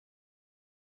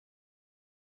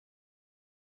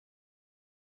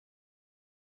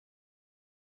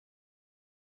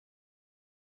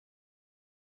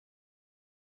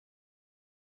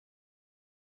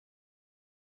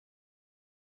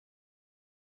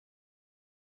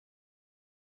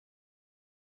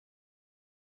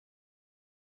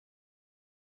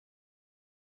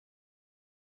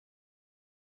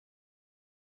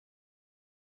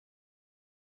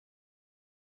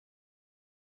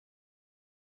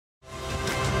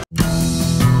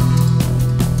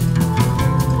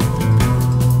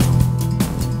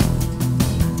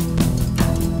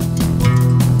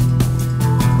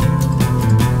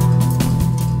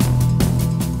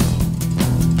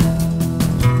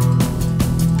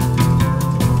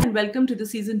welcome to the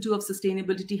season 2 of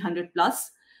Sustainability 100 Plus.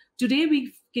 Today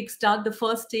we kickstart the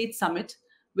first state summit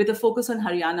with a focus on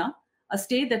Haryana, a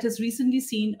state that has recently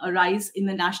seen a rise in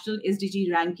the national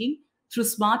SDG ranking through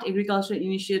smart agricultural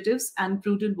initiatives and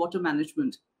prudent water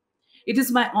management. It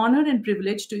is my honor and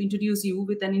privilege to introduce you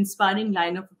with an inspiring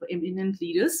lineup of eminent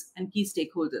leaders and key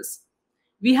stakeholders.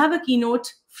 We have a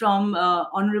keynote from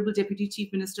Honorable Deputy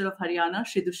Chief Minister of Haryana,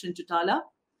 Shri Dushyant Chautala,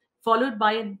 followed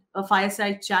by a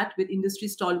fireside chat with industry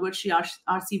stalwart Shri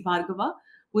R.C. Bhargava,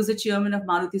 who is the chairman of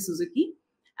Maruti Suzuki,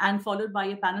 and followed by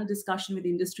a panel discussion with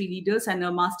industry leaders and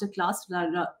a masterclass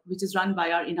which is run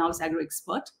by our in-house agro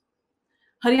expert.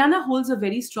 Haryana holds a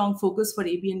very strong focus for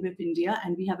AB InBev India,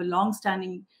 and we have a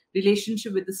long-standing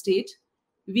relationship with the state.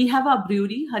 We have our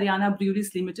brewery, Haryana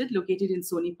Breweries Limited, located in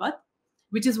Sonipat,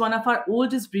 which is one of our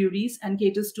oldest breweries and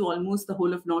caters to almost the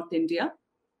whole of North India.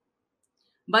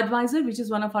 Budweiser, which is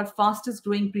one of our fastest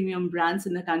growing premium brands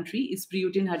in the country, is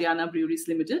brewed in Haryana Breweries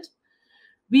Limited.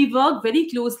 We work very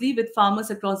closely with farmers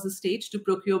across the state to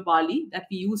procure barley that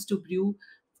we use to brew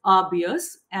our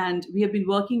beers, and we have been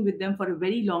working with them for a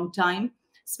very long time,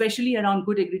 especially around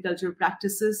good agricultural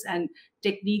practices and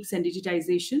techniques and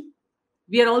digitization.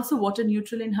 We are also water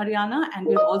neutral in Haryana, and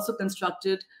we have also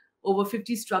constructed over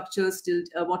 50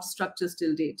 water structures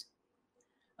till date.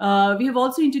 We have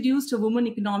also introduced a women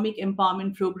economic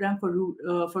empowerment program for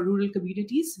rural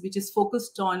communities, which is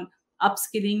focused on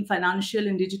upskilling, financial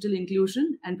and digital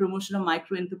inclusion, and promotion of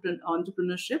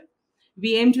micro-entrepreneurship.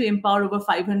 We aim to empower over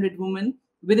 500 women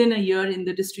within a year in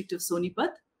the district of Sonipat.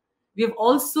 We have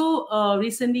also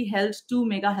recently held 2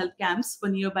 mega health camps for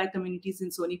nearby communities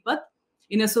in Sonipat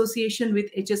in association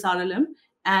with HSRLM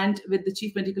and with the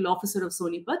Chief Medical Officer of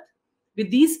Sonipat.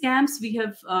 With these camps, we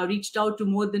have reached out to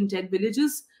more than 10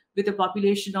 villages with a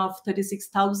population of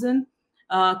 36,000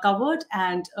 covered,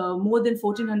 and more than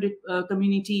 1,400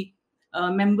 community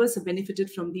members have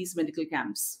benefited from these medical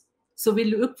camps. So we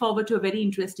look forward to a very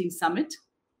interesting summit.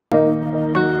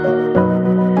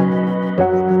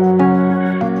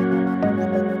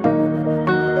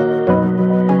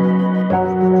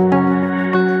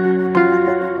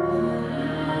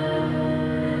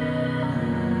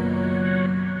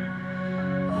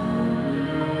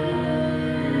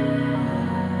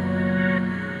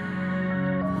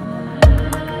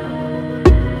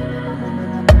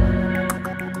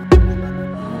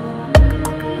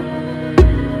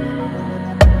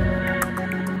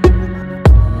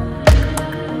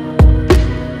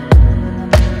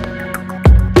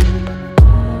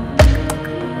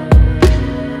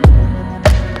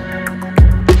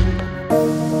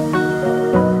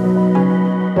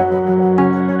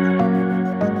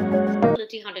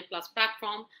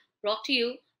 Platform brought to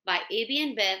you by AB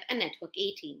InBev and Network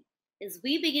 18. As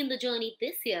we begin the journey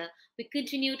this year, we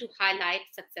continue to highlight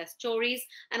success stories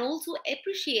and also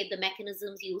appreciate the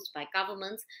mechanisms used by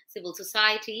governments, civil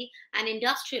society, and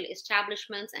industrial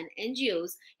establishments and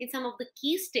NGOs in some of the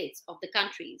key states of the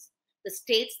countries. The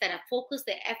states that have focused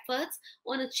their efforts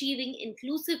on achieving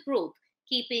inclusive growth,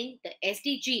 keeping the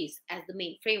SDGs as the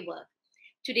main framework.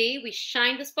 Today, we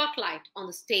shine the spotlight on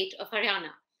the state of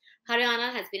Haryana.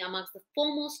 Haryana has been amongst the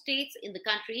foremost states in the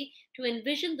country to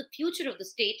envision the future of the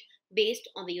state based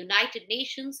on the United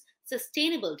Nations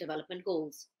Sustainable Development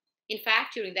Goals. In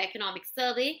fact, during the Economic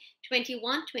Survey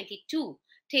 21-22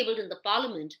 tabled in the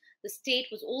Parliament, the state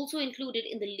was also included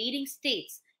in the leading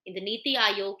states in the Niti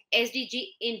Aayog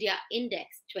SDG India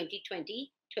Index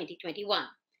 2020-2021.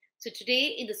 So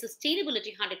today in the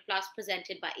Sustainability 100 Plus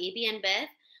presented by AB InBev,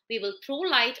 we will throw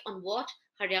light on what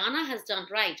Haryana has done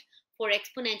right for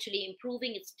exponentially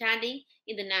improving its standing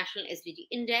in the National SDG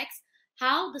Index,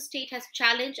 how the state has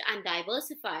challenged and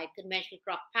diversified conventional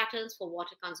crop patterns for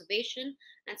water conservation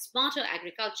and smarter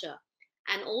agriculture,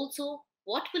 and also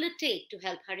what will it take to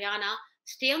help Haryana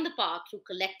stay on the path through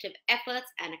collective efforts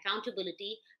and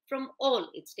accountability from all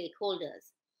its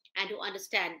stakeholders. And to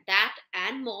understand that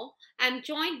and more, I'm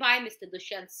joined by Mr.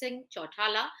 Dushyant Singh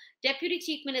Chautala, Deputy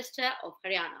Chief Minister of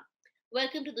Haryana.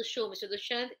 Welcome to the show, Mr.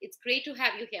 Dushyant. It's great to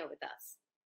have you here with us.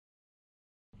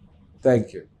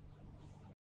 Thank you.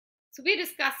 So we're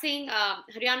discussing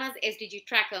Haryana's SDG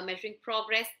tracker, measuring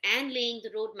progress and laying the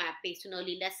roadmap based on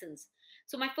early lessons.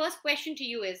 So my first question to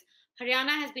you is,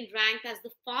 Haryana has been ranked as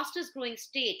the fastest growing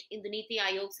state in the Niti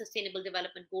Aayog Sustainable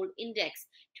Development Goal Index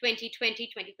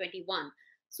 2020-2021.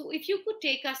 So if you could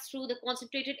take us through the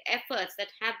concentrated efforts that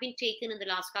have been taken in the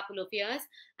last couple of years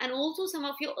and also some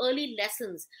of your early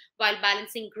lessons while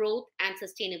balancing growth and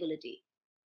sustainability.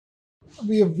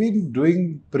 We have been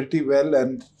doing pretty well,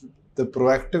 and the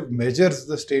proactive measures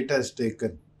the state has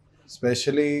taken,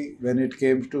 especially when it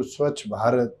came to Swachh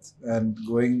Bharat and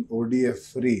going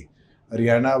ODF free,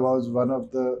 Haryana was one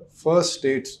of the first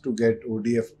states to get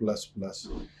ODF++.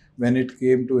 When it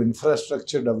came to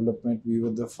infrastructure development, we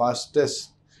were the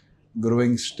fastest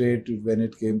growing state when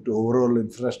it came to overall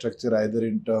infrastructure, either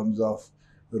in terms of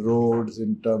roads,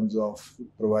 in terms of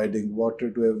providing water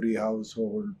to every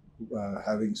household,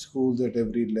 having schools at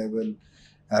every level,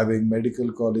 having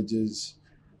medical colleges.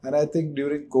 And I think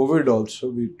during COVID also,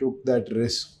 we took that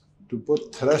risk to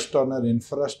put thrust on our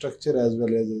infrastructure as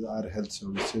well as our health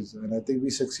services. And I think we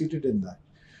succeeded in that.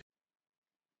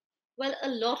 Well, a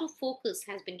lot of focus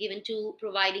has been given to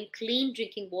providing clean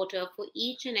drinking water for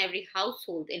each and every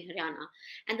household in Haryana,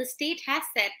 and the state has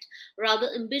set rather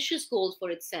ambitious goals for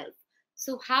itself.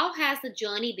 So, how has the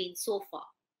journey been so far?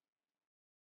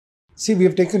 See, we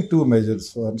have taken two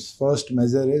measures. First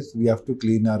measure is we have to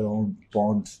clean our own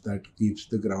ponds that keeps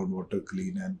the groundwater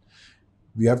clean, and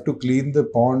we have to clean the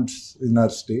ponds in our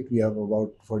state. We have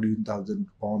about 14,000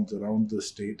 ponds around the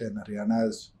state, and Haryana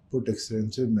has put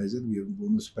extensive measure. We are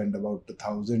going to spend about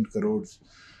 1,000 crores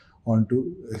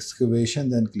onto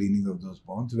excavation and cleaning of those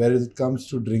ponds. Whereas it comes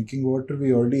to drinking water,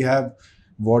 we already have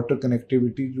water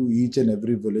connectivity to each and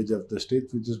every village of the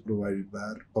state, which is provided by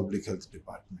our public health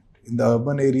department. In the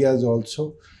urban areas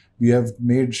also, we have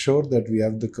made sure that we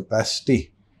have the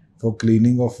capacity for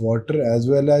cleaning of water, as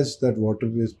well as that water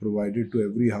is provided to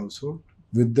every household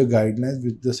with the guidelines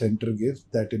which the center gives,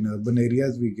 that in urban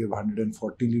areas we give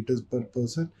 140 liters per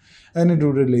person and in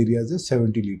rural areas is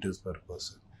 70 liters per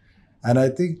person. And I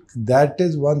think that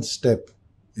is one step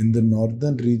in the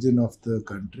northern region of the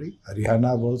country.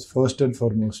 Haryana was first and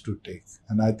foremost to take.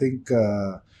 And I think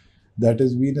that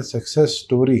has been a success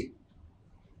story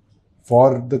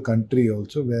for the country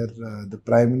also, where the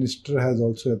Prime Minister has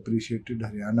also appreciated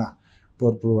Haryana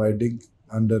for providing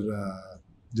under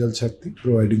Jal Shakti,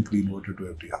 providing clean water to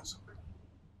every household.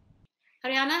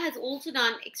 Haryana has also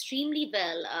done extremely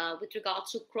well with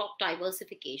regards to crop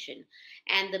diversification,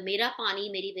 and the Mera Pani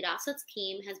Meri Virasat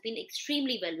scheme has been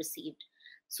extremely well received.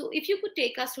 So, if you could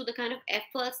take us through the kind of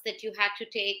efforts that you had to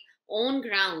take on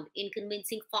ground in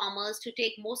convincing farmers to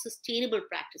take more sustainable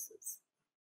practices.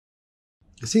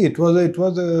 See, it was a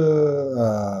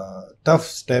tough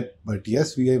step, but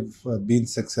yes, we have been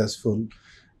successful.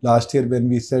 Last year, when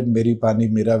we said "Meri Pani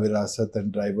Mera Virasat"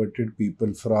 and diverted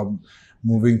people from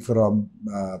moving from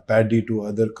paddy to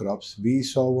other crops, we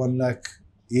saw 1 lakh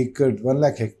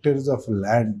hectares of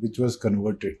land which was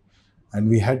converted, and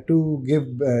we had to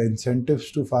give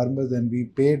incentives to farmers, and we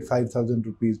paid 5,000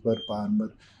 rupees per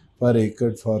farmer per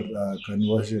acre for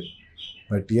conversion.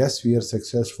 But yes, we are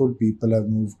successful. People have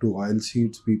moved to oil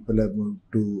seeds, people have moved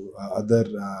to other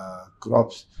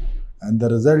crops. And the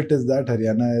result is that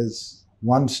Haryana is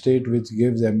one state which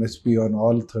gives MSP on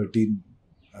all 13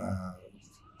 uh,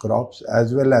 crops,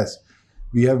 as well as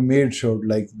we have made sure,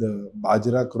 like the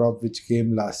Bajra crop which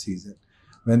came last season,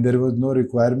 when there was no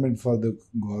requirement for the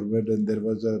government and there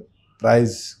was a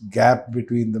price gap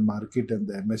between the market and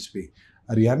the MSP,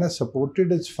 Haryana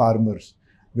supported its farmers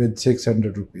with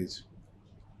 600 rupees.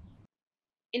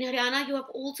 In Haryana, you have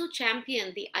also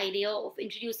championed the idea of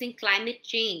introducing climate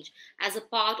change as a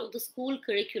part of the school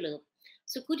curriculum.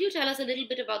 So, could you tell us a little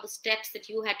bit about the steps that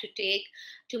you had to take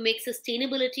to make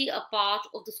sustainability a part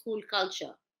of the school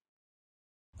culture?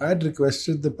 I had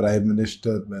requested the Prime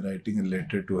Minister by writing a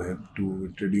letter to him to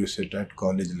introduce it at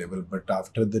college level. But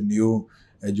after the new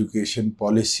education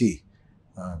policy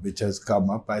which has come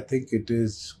up, I think it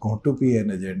is going to be an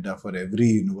agenda for every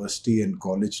university and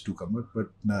college to come up. But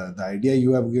the idea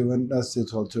you have given us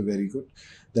is also very good,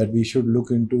 that we should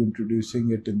look into introducing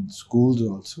it in schools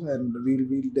also, and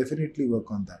we'll definitely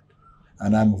work on that.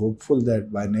 And I'm hopeful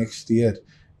that by next year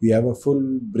we have a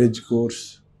full bridge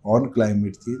course on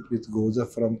climate change which goes up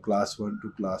from class 1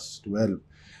 to class 12,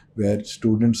 where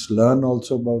students learn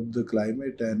also about the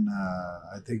climate, and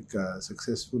I think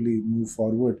successfully move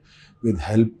forward with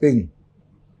helping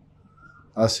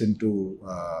us into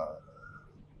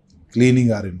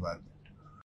cleaning our environment.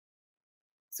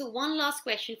 So, one last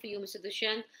question for you, Mr.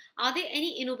 Dushyant. Are there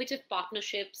any innovative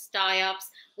partnerships, tie ups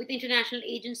with international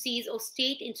agencies or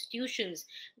state institutions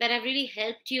that have really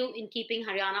helped you in keeping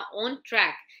Haryana on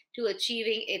track to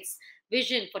achieving its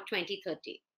vision for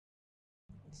 2030?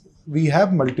 We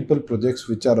have multiple projects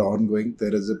which are ongoing.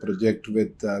 There is a project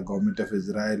with government of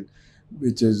Israel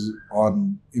which is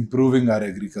on improving our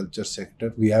agriculture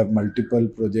sector. We have multiple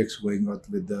projects going on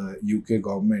with the UK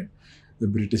government. The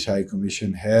British High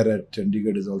Commission here at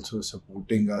Chandigarh is also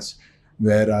supporting us,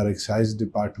 where our excise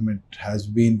department has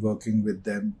been working with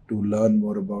them to learn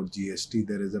more about GST.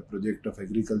 There is a project of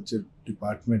agriculture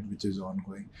department which is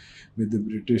ongoing with the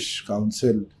British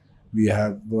Council. We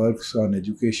have works on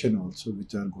education also,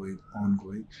 which are going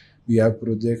ongoing. We have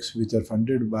projects which are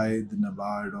funded by the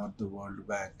NABARD or the World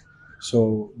Bank.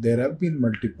 So there have been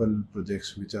multiple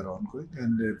projects which are ongoing,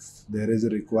 and if there is a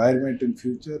requirement in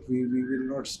future, we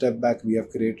will not step back. We have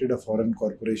created a foreign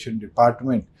corporation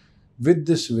department with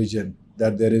this vision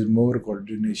that there is more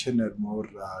coordination and more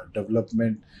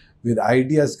development with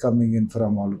ideas coming in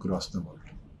from all across the world.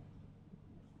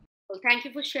 Well, thank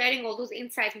you for sharing all those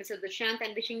insights, Mr. Dushyant,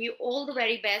 and wishing you all the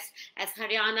very best as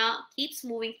Haryana keeps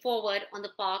moving forward on the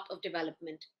path of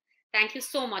development. Thank you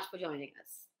so much for joining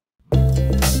us.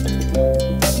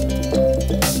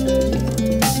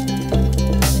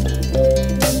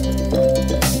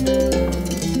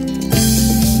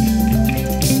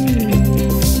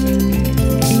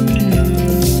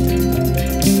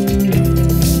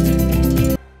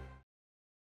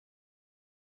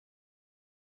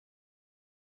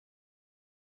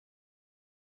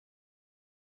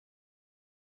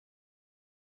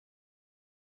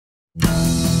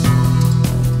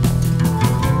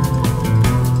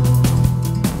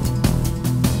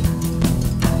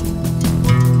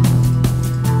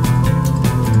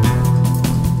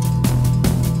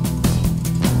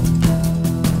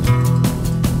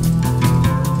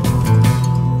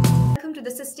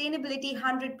 Sustainability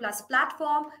 100 Plus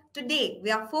platform. Today,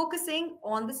 we are focusing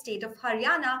on the state of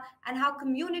Haryana and how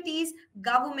communities,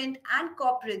 government, and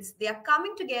corporates they are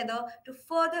coming together to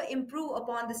further improve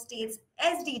upon the state's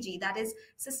SDG, that is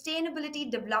Sustainability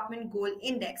Development Goal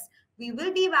Index. We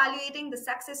will be evaluating the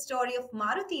success story of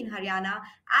Maruti in Haryana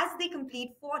as they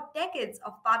complete 4 decades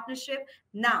of partnership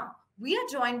now. We are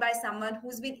joined by someone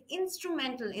who's been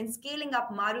instrumental in scaling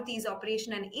up Maruti's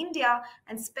operation in India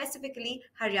and specifically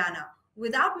Haryana.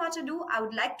 Without much ado, I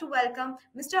would like to welcome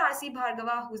Mr. R.C.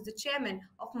 Bhargava, who is the chairman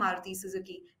of Maruti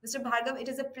Suzuki. Mr. Bhargav, it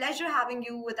is a pleasure having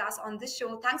you with us on this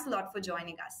show. Thanks a lot for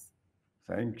joining us.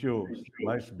 Thank you.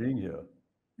 Nice being here.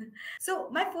 So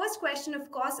my first question, of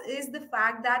course, is the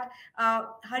fact that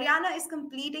Haryana is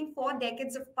completing 4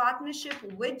 decades of partnership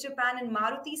with Japan, and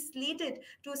Maruti is slated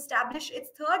to establish its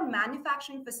third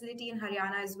manufacturing facility in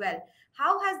Haryana as well.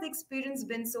 How has the experience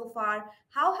been so far?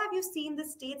 How have you seen the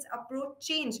state's approach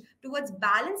change towards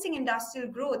balancing industrial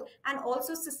growth and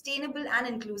also sustainable and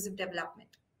inclusive development?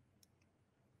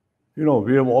 You know,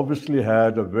 we have obviously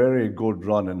had a very good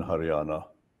run in Haryana.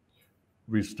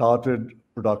 We started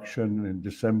production in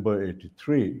December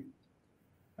 83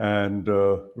 and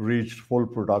reached full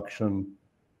production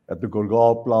at the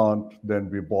Gurgaon plant. Then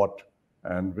we bought,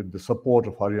 and with the support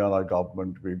of Haryana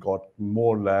government, we got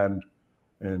more land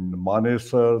in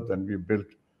Manesar. Then we built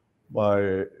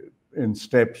in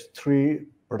steps 3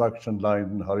 production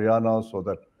lines in Haryana, so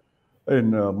that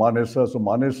in Manesar. So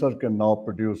Manesar can now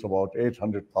produce about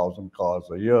 800,000 cars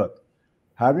a year.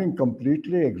 Having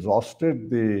completely exhausted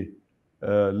the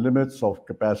limits of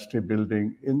capacity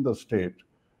building in the state,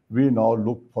 we now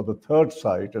look for the third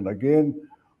site. And again,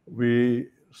 we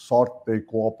sought the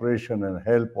cooperation and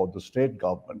help of the state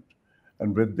government.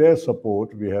 And with their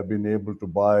support, we have been able to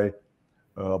buy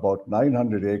about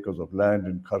 900 acres of land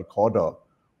in Kharkhoda,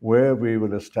 where we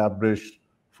will establish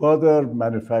further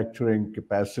manufacturing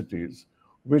capacities,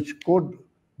 which could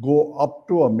go up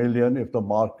to 1 million if the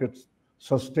market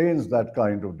sustains that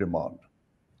kind of demand.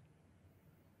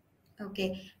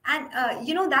 Okay. And,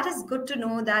 that is good to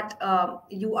know that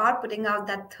you are putting out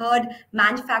that third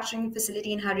manufacturing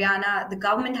facility in Haryana. The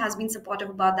government has been supportive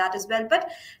about that as well. But,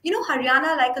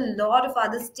 Haryana, like a lot of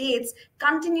other states,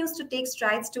 continues to take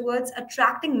strides towards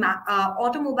attracting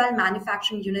automobile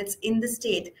manufacturing units in the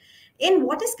state. In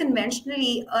what is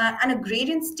conventionally an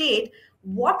agrarian state,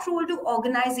 what role do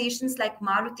organizations like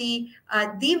Maruti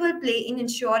they will play in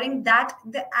ensuring that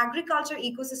the agriculture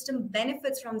ecosystem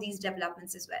benefits from these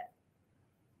developments as well?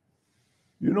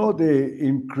 You know, the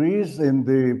increase in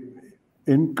the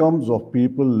incomes of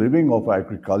people living off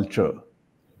agriculture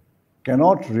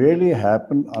cannot really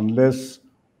happen unless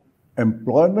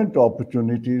employment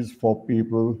opportunities for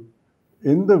people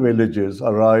in the villages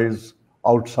arise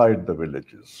outside the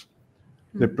villages.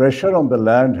 The pressure on the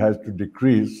land has to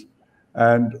decrease,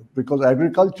 and because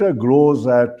agriculture grows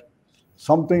at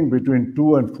something between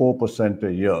 2 and 4%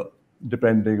 a year,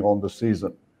 depending on the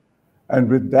season. And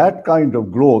with that kind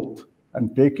of growth,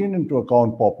 and taking into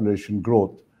account population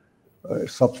growth,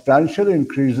 substantial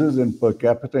increases in per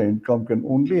capita income can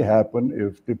only happen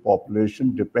if the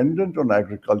population dependent on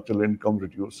agricultural income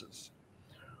reduces.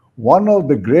 One of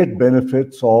the great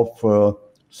benefits of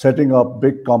setting up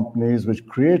big companies which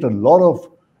create a lot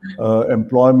of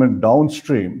employment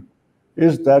downstream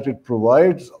is that it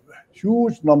provides a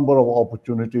huge number of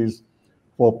opportunities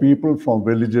for people from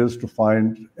villages to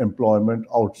find employment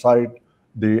outside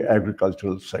the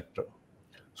agricultural sector.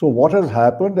 So what has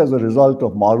happened as a result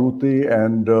of Maruti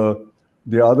and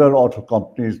the other auto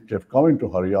companies that have come into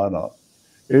Haryana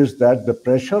is that the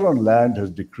pressure on land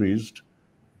has decreased.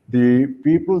 The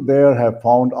people there have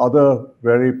found other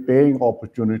very paying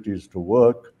opportunities to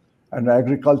work, and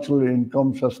agricultural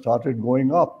incomes have started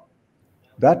going up.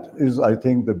 That is, I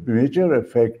think, the major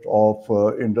effect of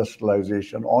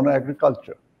industrialization on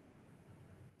agriculture.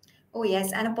 Oh,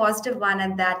 yes, and a positive one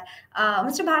at that.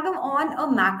 Mr. Bhargav, on a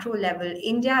macro level,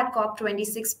 India at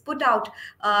COP26 put out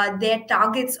their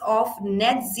targets of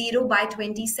net zero by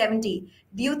 2070.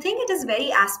 Do you think it is very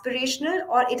aspirational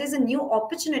or it is a new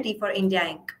opportunity for India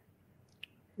Inc.?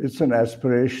 It's an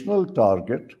aspirational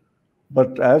target,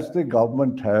 but as the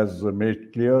government has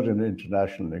made clear in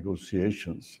international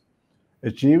negotiations,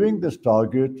 achieving this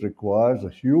target requires a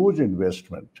huge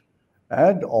investment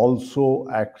and also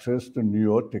access to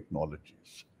newer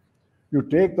technologies. You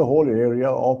take the whole area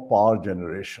of power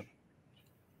generation.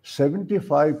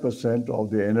 75%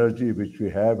 of the energy which we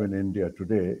have in India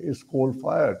today is coal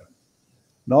fired.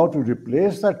 Now, to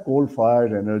replace that coal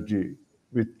fired energy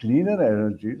with cleaner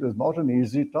energy is not an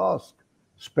easy task,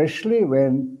 especially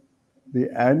when the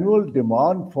annual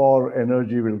demand for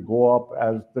energy will go up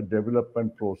as the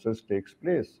development process takes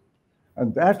place.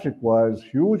 And that requires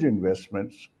huge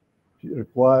investments,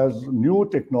 requires new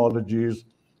technologies.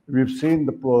 We've seen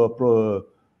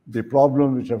the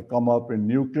problems which have come up in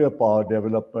nuclear power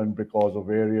development because of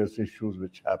various issues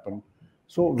which happen.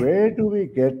 So where do we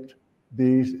get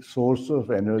the source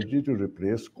of energy to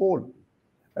replace coal?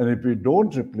 And if we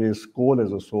don't replace coal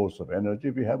as a source of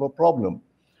energy, we have a problem.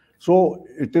 So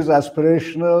it is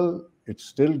aspirational. It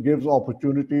still gives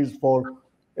opportunities for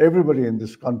everybody in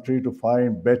this country to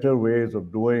find better ways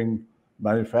of doing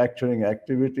manufacturing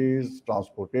activities,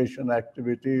 transportation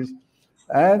activities,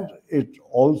 and it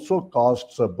also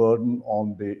casts a burden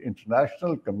on the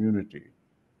international community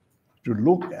to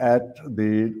look at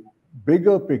the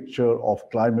bigger picture of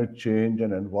climate change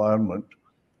and environment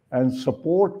and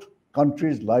support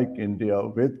countries like India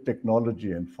with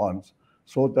technology and funds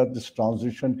so that this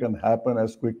transition can happen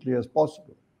as quickly as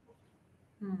possible.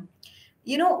 Hmm.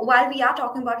 You know, while we are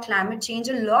talking about climate change,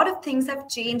 a lot of things have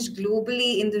changed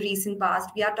globally in the recent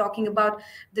past. We are talking about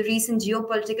the recent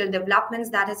geopolitical developments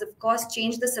that has, of course,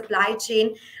 changed the supply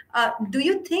chain. Do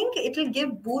you think it will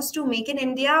give boost to Make in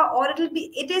India, or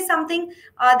it is something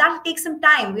that will take some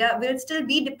time? We'll still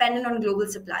be dependent on global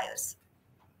suppliers.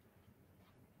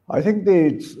 I think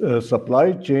the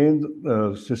supply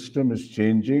chain system is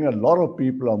changing. A lot of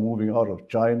people are moving out of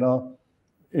China.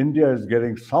 India is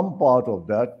getting some part of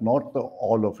that, not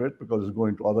all of it, because it's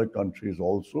going to other countries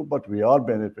also, but we are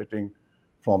benefiting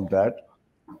from that.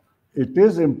 It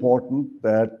is important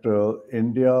that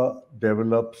India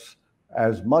develops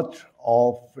as much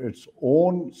of its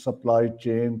own supply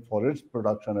chain for its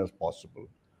production as possible.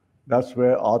 That's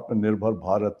where Atmanirbhar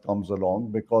Bharat comes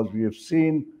along, because we have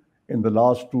seen in the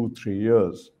last 2, 3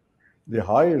 years the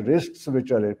high risks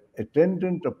which are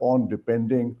attendant upon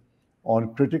depending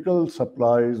on critical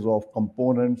supplies of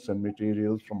components and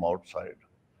materials from outside.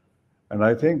 And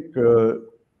I think the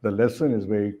lesson is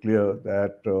very clear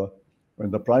that when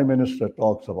the Prime Minister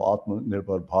talks of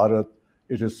Atmanirbhar Bharat,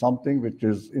 it is something which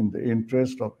is in the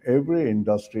interest of every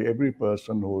industry, every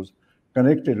person who's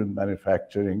connected in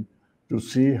manufacturing, to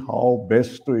see how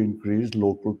best to increase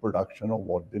local production of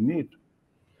what they need.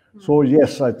 So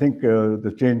yes, I think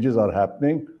the changes are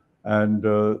happening, and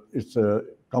it's a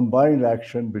combined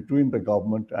action between the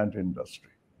government and industry.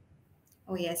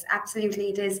 Oh, yes, absolutely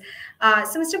it is.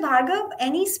 So, Mr. Bhargav,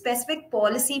 any specific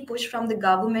policy push from the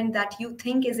government that you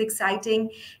think is exciting?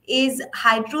 Is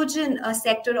hydrogen a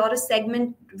sector or a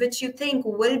segment which you think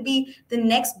will be the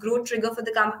next growth trigger for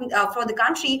the company, for the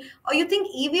country, or you think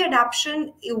EV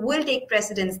adoption will take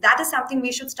precedence? That is something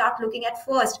we should start looking at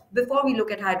first before we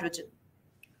look at hydrogen.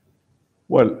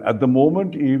 Well, at the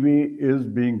moment, EV is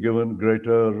being given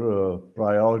greater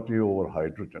priority over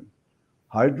hydrogen.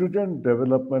 Hydrogen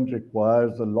development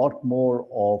requires a lot more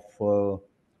of,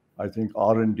 I think,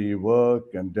 R&D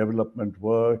work and development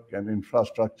work and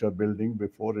infrastructure building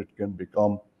before it can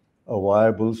become a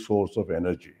viable source of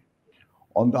energy.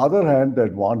 On the other hand, the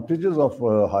advantages of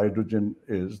hydrogen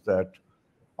is that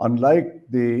unlike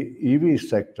the EV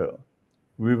sector,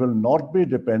 we will not be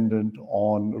dependent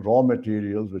on raw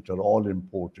materials which are all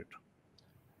imported.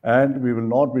 And we will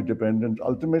not be dependent.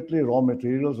 Ultimately, raw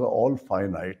materials are all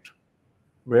finite.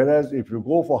 Whereas if you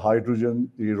go for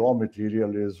hydrogen, the raw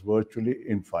material is virtually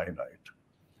infinite.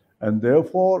 And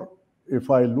therefore, if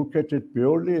I look at it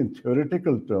purely in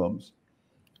theoretical terms,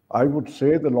 I would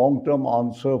say the long-term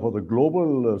answer for the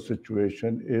global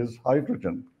situation is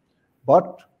hydrogen.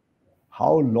 But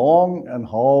how long and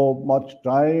how much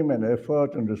time and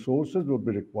effort and resources would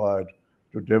be required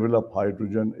to develop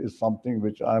hydrogen is something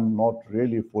which I'm not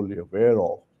really fully aware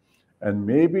of. And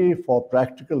maybe for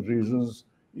practical reasons,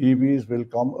 EVs will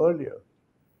come earlier.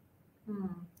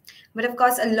 But of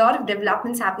course, a lot of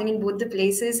developments happening in both the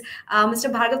places. Mr.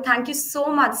 Bhargav, thank you so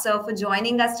much, sir, for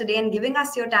joining us today and giving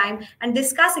us your time and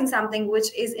discussing something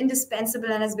which is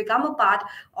indispensable and has become a part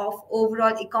of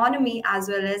overall economy as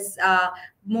well as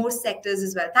more sectors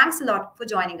as well. Thanks a lot for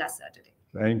joining us, sir, today.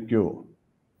 Thank you.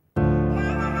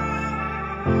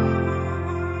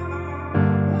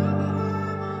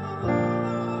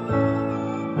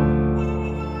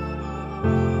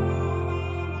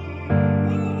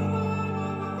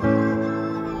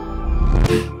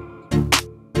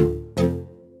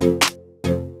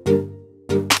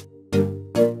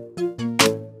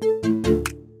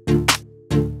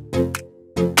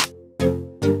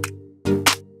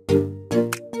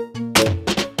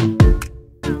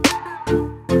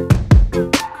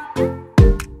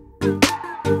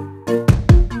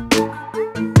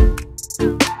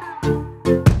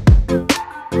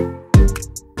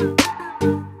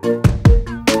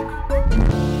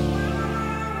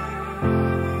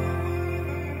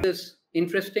 This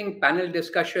interesting panel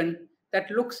discussion that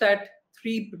looks at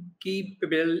three key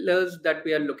pillars that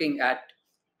we are looking at: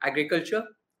 agriculture,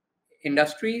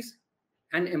 industries,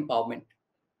 and empowerment.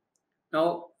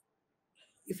 Now,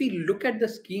 if we look at the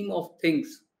scheme of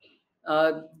things,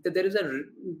 there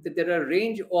are a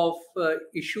range of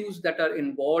issues that are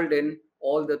involved in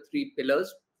all the three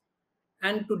pillars.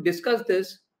 And to discuss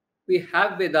this, we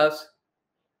have with us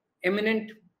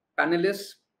eminent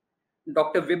panelists,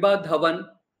 Dr. Vibha Dhawan,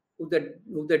 who's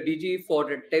the DG for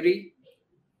TERI.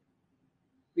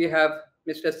 We have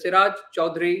Mr. Siraj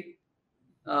Chaudhary,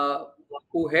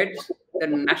 who heads the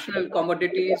National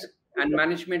Commodities and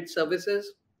Management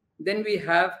Services. Then we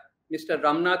have Mr.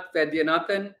 Ramnath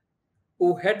Vaidyanathan,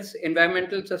 who heads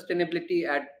Environmental Sustainability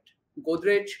at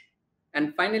Godrej.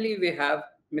 And finally, we have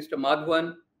Mr.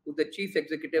 Madhavan, who's the Chief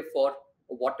Executive for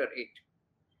WaterAid.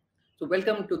 So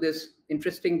welcome to this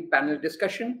interesting panel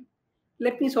discussion.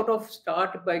 Let me sort of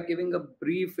start by giving a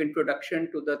brief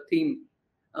introduction to the theme.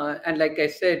 And like I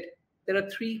said, there are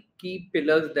three key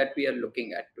pillars that we are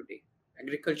looking at today: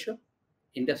 agriculture,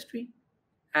 industry,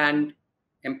 and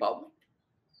empowerment.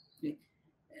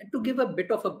 And to give a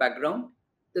bit of a background,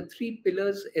 the three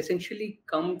pillars essentially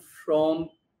come from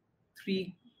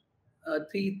three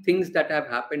things that have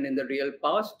happened in the real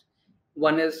past.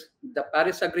 One is the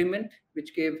Paris Agreement,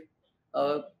 which gave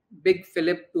a big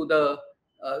fillip uh,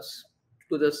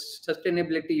 to the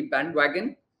sustainability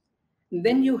bandwagon.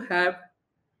 Then you have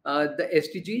the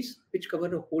SDGs, which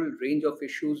cover a whole range of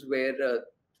issues where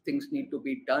things need to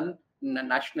be done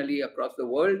nationally across the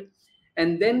world.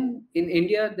 And then in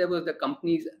India, there was the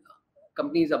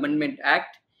Companies Amendment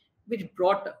Act, which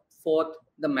brought forth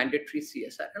the mandatory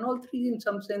CSR. And all three, in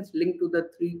some sense, linked to the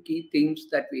three key themes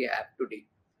that we have today.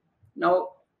 Now,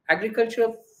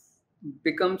 agriculture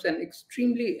becomes an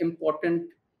extremely important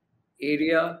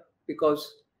area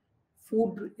because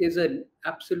food is an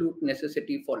absolute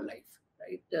necessity for life,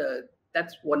 right?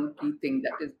 That's one key thing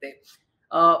that is there.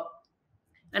 Uh,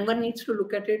 and one needs to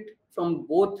look at it from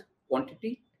both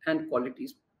quantity and quality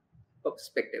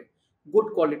perspective. Good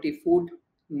quality food,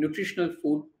 nutritional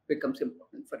food becomes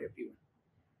important for everyone.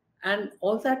 And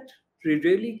all that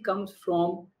really comes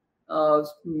from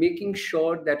making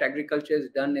sure that agriculture is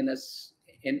done in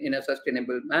a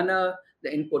sustainable manner, the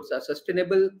inputs are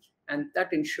sustainable, and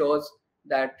that ensures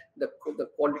that the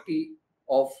quality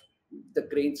of the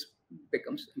grains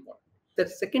becomes important. The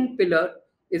second pillar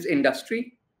is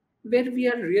industry, where we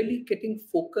are really getting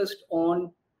focused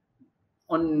on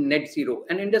net zero,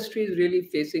 and industry is really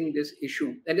facing this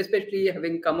issue, and especially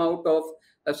having come out of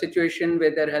a situation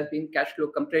where there has been cash flow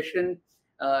compression.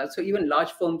 So even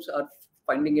large firms are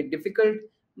finding it difficult.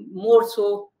 More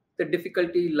so, the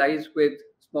difficulty lies with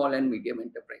small and medium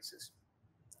enterprises.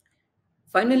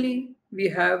 Finally, we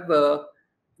have the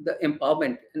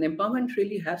empowerment, and empowerment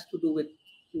really has to do with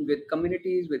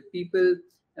communities, with people.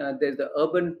 There's the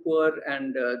urban poor,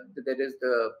 and there is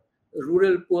the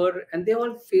rural poor, and they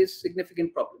all face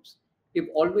significant problems. We've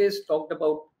always talked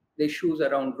about the issues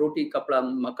around roti, kapda,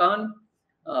 makan,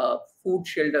 food,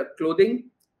 shelter, clothing,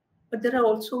 but there are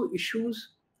also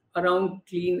issues around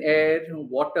clean air,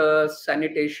 water,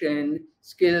 sanitation,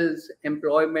 skills,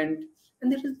 employment,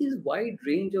 and there is this wide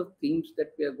range of themes that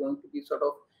we are going to be sort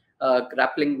of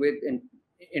grappling with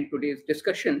in today's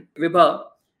discussion. Vibha,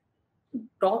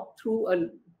 talk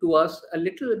to us a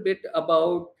little bit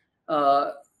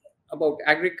uh, about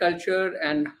agriculture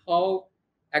and how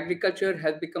agriculture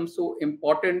has become so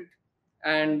important,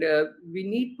 and we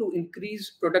need to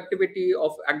increase productivity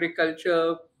of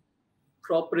agriculture,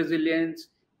 crop resilience,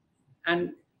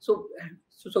 and so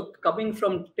coming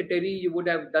from Terry, you would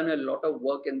have done a lot of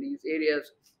work in these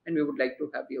areas, and we would like to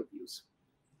have your views.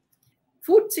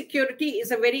 Food security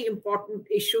is a very important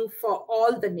issue for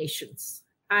all the nations,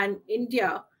 and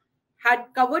India had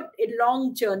covered a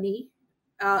long journey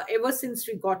ever since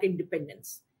we got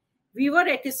independence. We were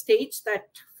at a stage that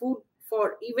food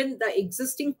for even the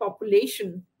existing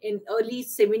population in early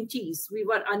 70s, we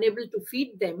were unable to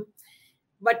feed them.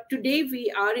 But today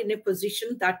we are in a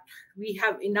position that we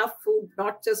have enough food,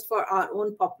 not just for our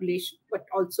own population, but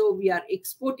also we are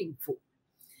exporting food.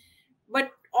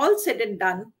 But all said and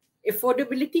done,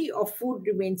 affordability of food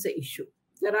remains an issue.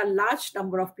 There are a large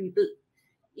number of people,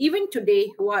 even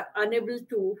today, who are unable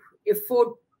to afford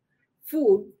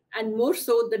food, and more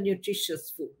so the nutritious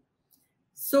food.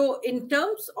 So, in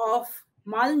terms of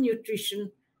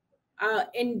malnutrition,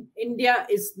 in India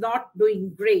is not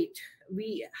doing great.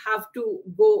 We have to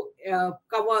go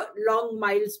cover long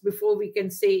miles before we can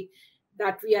say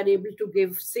that we are able to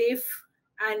give safe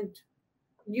and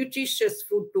nutritious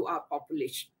food to our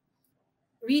population.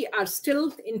 We are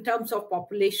still, in terms of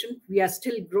population, we are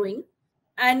still growing.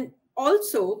 And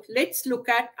also, let's look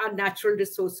at our natural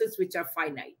resources, which are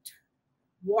finite.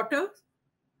 Water,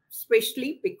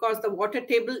 especially because the water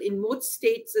table in most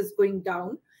states is going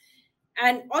down,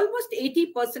 and almost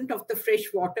 80% of the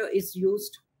fresh water is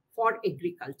used for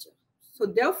agriculture. So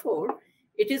therefore,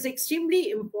 it is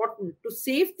extremely important to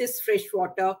save this fresh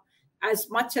water as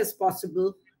much as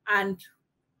possible, and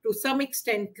to some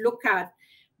extent look at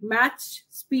matched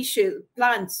species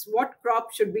plants, what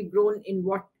crop should be grown in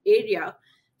what area,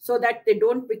 so that they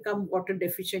don't become water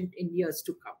deficient in years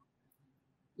to come.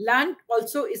 Land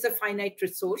also is a finite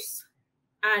resource,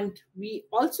 and we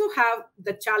also have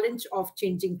the challenge of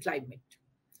changing climate.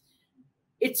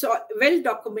 It's well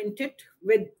documented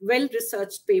with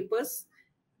well-researched papers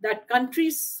that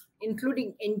countries,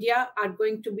 including India, are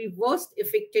going to be worst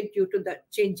affected due to the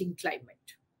changing climate.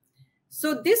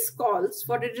 So this calls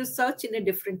for a research in a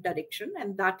different direction,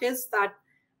 and that is that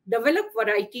develop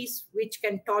varieties which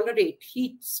can tolerate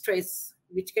heat stress,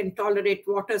 which can tolerate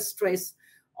water stress,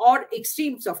 or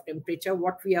extremes of temperature,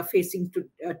 what we are facing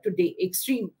today,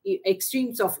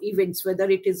 extremes of events, whether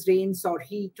it is rains or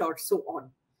heat or so on.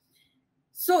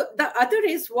 So the other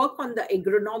is work on the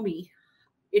agronomy.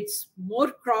 It's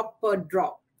more crop per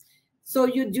drop. So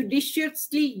you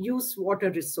judiciously use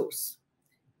water resource.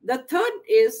 The third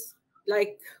is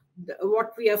like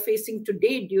what we are facing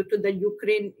today due to the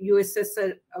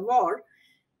Ukraine-USSR war,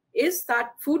 is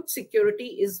that food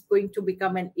security is going to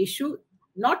become an issue,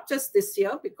 not just this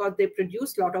year because they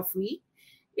produce a lot of wheat.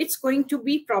 It's going to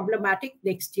be problematic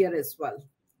next year as well.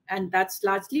 And that's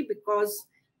largely because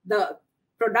the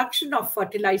production of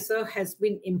fertilizer has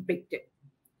been impacted.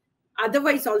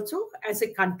 Otherwise also, as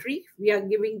a country, we are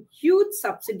giving huge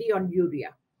subsidy on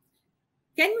urea.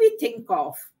 Can we think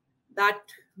of that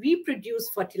we produce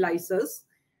fertilizers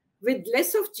with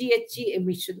less of GHG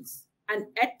emissions, and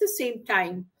at the same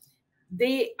time,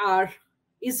 they are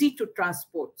easy to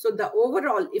transport? So the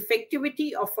overall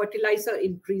effectivity of fertilizer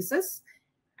increases,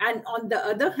 and on the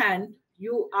other hand,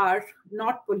 you are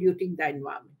not polluting the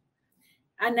environment.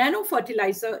 And nano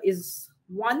fertilizer is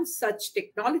one such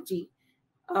technology.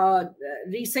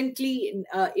 Recently,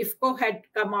 IFCO had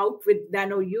come out with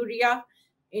nano urea.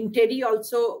 In Terry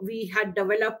also, we had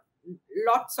developed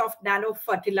lots of nano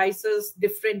fertilizers,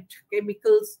 different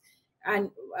chemicals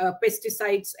and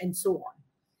pesticides and so on.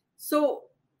 So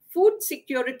food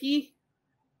security,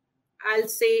 I'll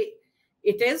say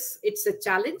it's a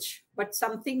challenge, but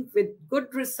something with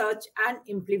good research and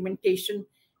implementation,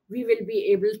 we will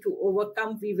be able to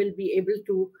overcome. We will be able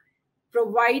to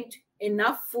provide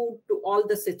enough food to all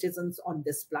the citizens on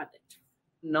this planet.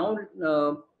 Now,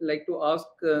 like to ask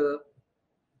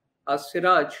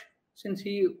Siraj, since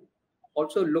he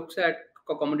also looks at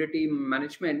commodity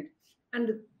management,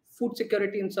 and food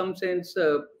security in some sense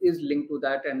is linked to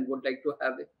that, and would like to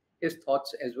have his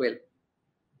thoughts as well.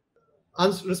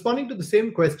 Responding to the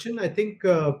same question, I think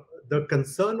the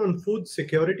concern on food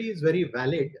security is very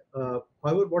valid.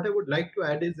 However, what I would like to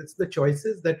add is it's the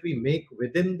choices that we make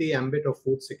within the ambit of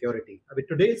food security. I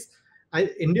mean,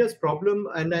 India's problem,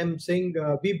 and I'm saying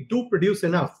we do produce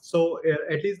enough. So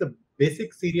at least the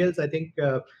basic cereals, I think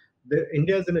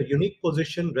India is in a unique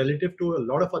position relative to a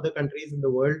lot of other countries in the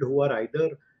world who are either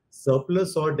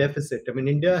surplus or deficit. I mean,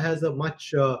 India has a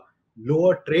much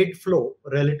lower trade flow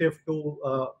relative to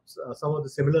some of the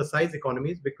similar size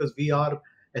economies, because we are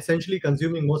essentially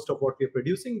consuming most of what we're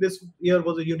producing. This year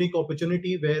was a unique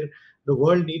opportunity where the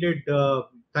world needed,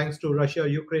 thanks to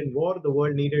Russia-Ukraine war, the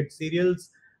world needed cereals,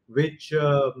 which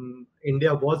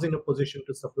India was in a position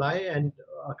to supply. And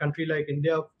a country like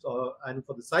India, and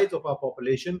for the size of our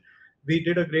population, we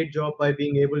did a great job by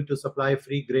being able to supply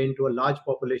free grain to a large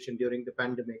population during the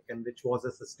pandemic, and which was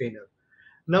a sustainer.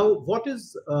 Now, what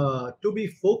is to be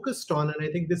focused on, and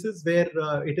I think this is where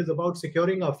it is about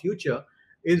securing our future,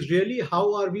 is really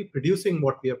how are we producing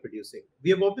what we are producing. We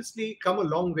have obviously come a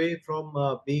long way from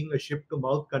being a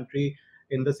ship-to-mouth country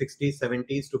in the 60s,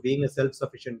 70s to being a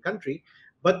self-sufficient country.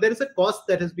 But there is a cost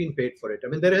that has been paid for it. I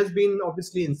mean, there has been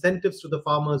obviously incentives to the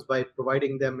farmers by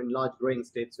providing them in large growing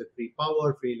states with free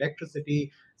power, free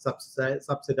electricity,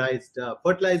 subsidized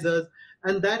fertilizers.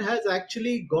 And that has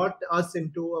actually got us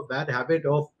into a bad habit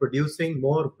of producing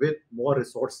more with more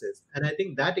resources. And I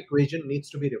think that equation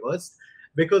needs to be reversed,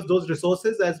 because those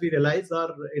resources, as we realize,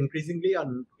 are increasingly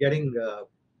getting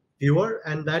fewer,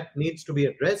 and that needs to be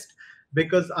addressed,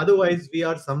 because otherwise we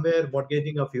are somewhere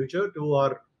mortgaging our future to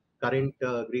our current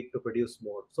greed to produce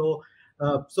more. So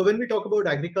when we talk about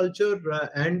agriculture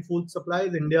and food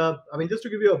supplies, India, I mean, just to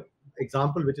give you an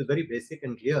example which is very basic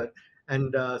and clear,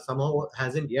 and somehow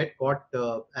hasn't yet got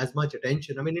as much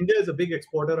attention. I mean, India is a big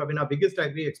exporter. I mean, our biggest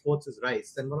agri exports is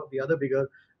rice, and one of the other bigger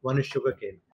one is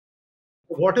sugarcane.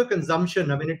 Water consumption,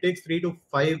 I mean, it takes 3 to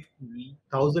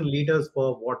 5,000 liters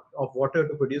of water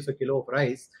to produce a kilo of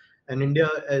rice, and India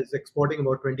is exporting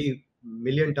about 20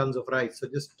 million tons of rice. So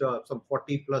just some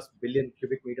 40 plus billion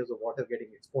cubic meters of water getting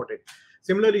exported.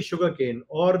 Similarly, sugarcane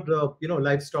or the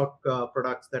livestock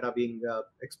products that are being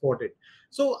exported.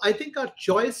 So I think our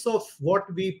choice of what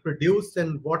we produce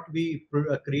and what we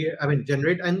create, I mean,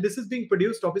 generate, and this is being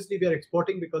produced. Obviously, we are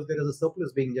exporting because there is a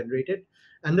surplus being generated,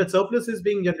 and that surplus is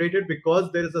being generated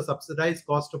because there is a subsidized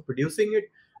cost of producing it.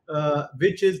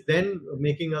 Which is then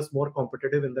making us more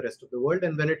competitive in the rest of the world.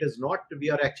 And when it is not, we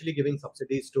are actually giving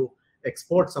subsidies to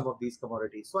export some of these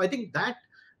commodities. So I think that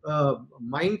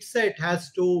mindset has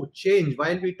to change.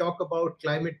 While we talk about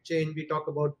climate change, we talk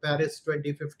about Paris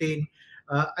 2015,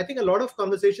 I think a lot of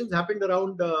conversations happened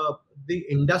around the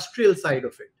industrial side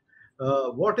of it.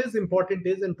 What is important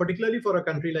is, and particularly for a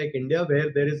country like India,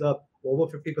 where there is a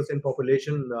over 50%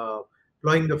 population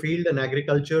ploughing the field, and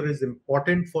agriculture is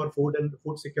important for food and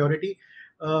food security.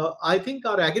 I think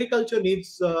our agriculture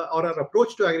needs, or our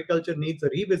approach to agriculture needs a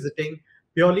revisiting,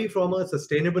 purely from a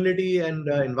sustainability and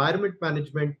environment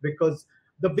management, because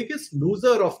the biggest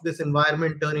loser of this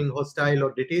environment turning hostile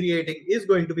or deteriorating is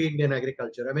going to be Indian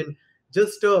agriculture. I mean,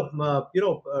 just a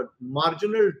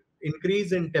marginal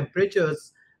increase in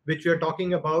temperatures, which we are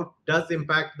talking about, does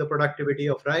impact the productivity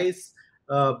of rice.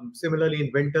 Similarly,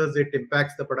 in winters, it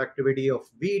impacts the productivity of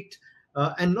wheat.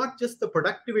 And not just the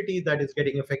productivity that is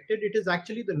getting affected, it is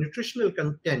actually the nutritional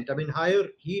content. I mean, higher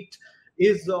heat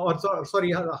is, or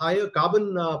sorry, higher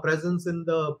carbon presence in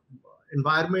the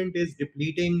environment is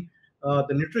depleting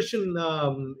the nutrition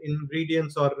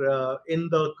ingredients or in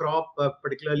the crop,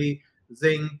 particularly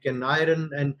zinc and iron.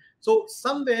 And so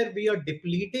somewhere we are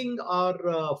depleting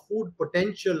our food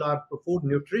potential, our food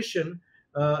nutrition,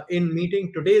 in meeting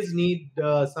today's need.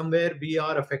 Somewhere we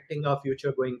are affecting our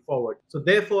future going forward. So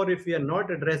therefore, if we are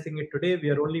not addressing it today, we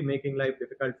are only making life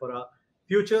difficult for our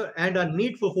future, and our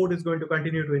need for food is going to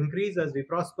continue to increase as we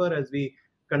prosper, as we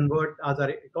convert, as our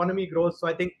economy grows. So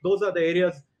I think those are the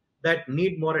areas that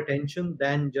need more attention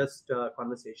than just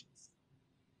conversations.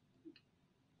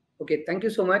 Okay, thank you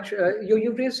so much.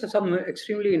 You've raised some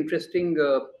extremely interesting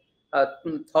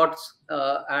thoughts,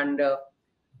 and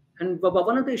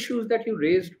one of the issues that you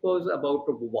raised was about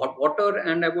water,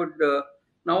 and I would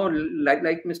now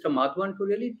like Mr. Madhavan to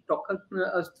really talk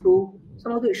us through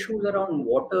some of the issues around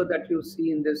water that you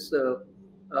see in this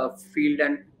field,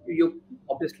 and you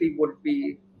obviously would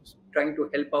be trying to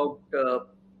help out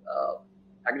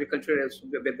agriculture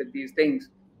with these things.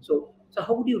 So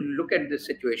how would you look at this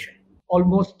situation?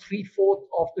 Almost 3/4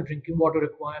 of the drinking water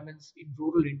requirements in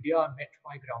rural India are met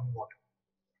by groundwater.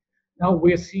 Now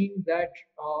we're seeing that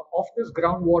of this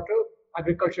groundwater,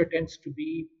 agriculture tends to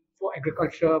be, for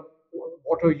agriculture,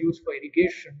 water used for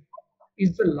irrigation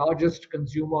is the largest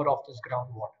consumer of this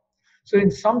groundwater. So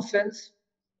in some sense,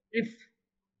 if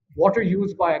water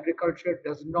used by agriculture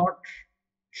does not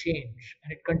change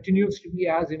and it continues to be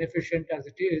as inefficient as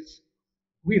it is,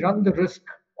 we run the risk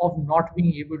of not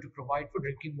being able to provide for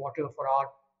drinking water for our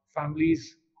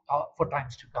families for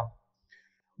times to come.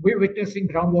 We're witnessing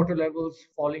groundwater levels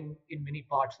falling in many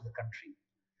parts of the country.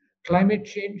 Climate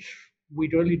change, we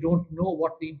really don't know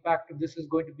what the impact of this is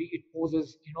going to be. It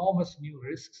poses enormous new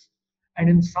risks. and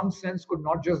in some sense could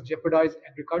not just jeopardize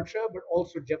agriculture, but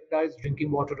also jeopardize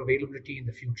drinking water availability in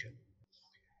the future.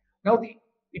 Now,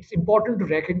 it's important to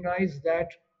recognize that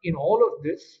in all of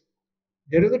this,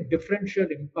 there is a differential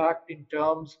impact in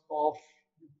terms of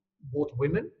both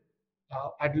women,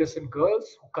 adolescent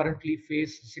girls who currently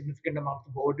face a significant amount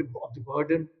of the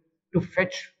burden to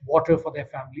fetch water for their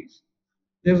families.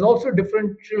 There's also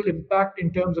differential impact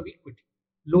in terms of equity.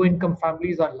 Low-income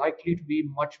families are likely to be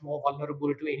much more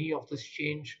vulnerable to any of this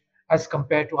change as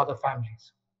compared to other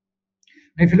families.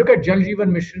 Now, if you look at Jal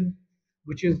Jeevan Mission,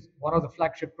 which is one of the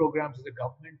flagship programs of the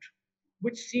government,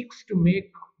 which seeks to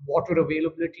make water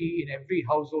availability in every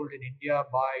household in India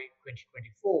by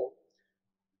 2024,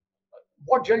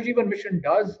 what Jal Jeevan Mission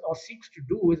does or seeks to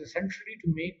do is essentially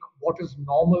to make what is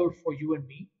normal for you and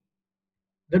me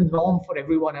the norm for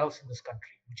everyone else in this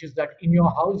country, which is that in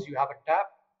your house you have a tap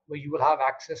where you will have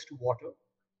access to water.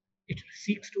 It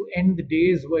seeks to end the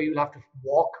days where you'll have to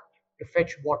walk to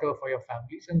fetch water for your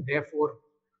families, and therefore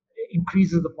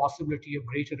increases the possibility of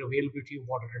greater availability of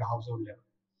water at a household level.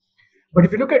 But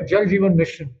if you look at Jal Jeevan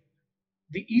Mission,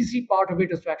 the easy part of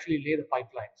it is to actually lay the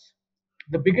pipelines.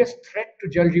 The biggest threat to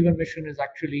Jal Jeevan Mission is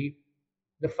actually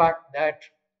the fact that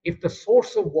if the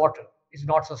source of water is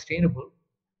not sustainable,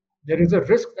 there is a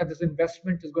risk that this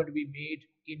investment is going to be made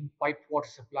in piped water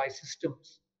supply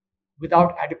systems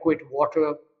without adequate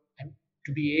water and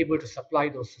to be able to supply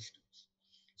those systems.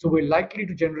 So we're likely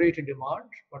to generate a demand,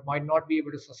 but might not be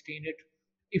able to sustain it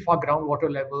if our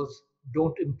groundwater levels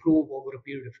don't improve over a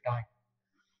period of time.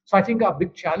 So I think our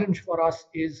big challenge for us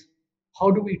is how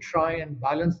do we try and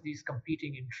balance these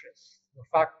competing interests? The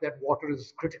fact that water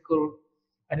is critical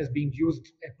and is being used,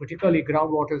 particularly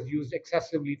groundwater is used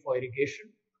excessively for irrigation,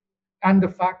 and the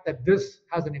fact that this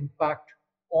has an impact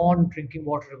on drinking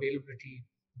water availability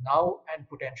now and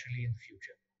potentially in the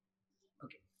future.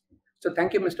 Okay. So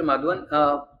thank you, Mr. Madhavan.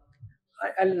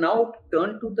 I'll now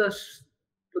turn to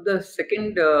the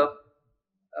second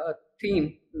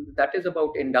theme, that is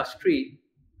about industry,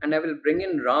 and I will bring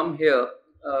in Ram here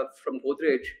from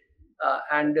Godrej.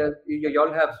 You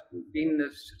all have been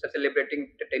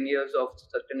celebrating the 10 years of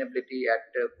sustainability at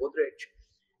Godrej.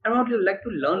 I would like to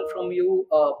learn from you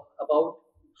about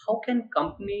how can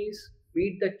companies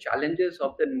meet the challenges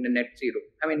of the net zero.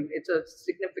 I mean, it's a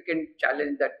significant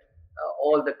challenge that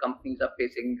all the companies are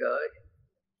facing,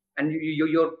 and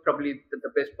you're probably the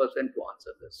best person to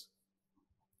answer this.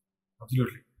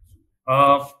 Absolutely.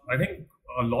 I think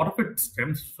a lot of it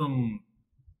stems from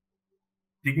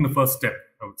taking the first step,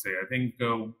 I would say. I think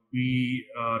we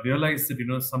realize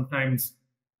that, sometimes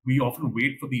we often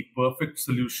wait for the perfect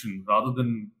solution rather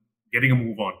than getting a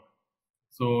move on.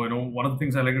 So, one of the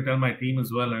things I like to tell my team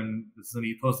as well, and this is an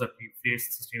ethos that we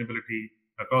face sustainability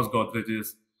across Godrej,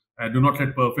 is do not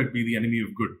let perfect be the enemy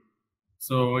of good.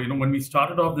 So, when we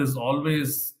started off, there's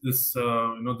always this,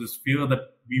 this fear that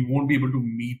we won't be able to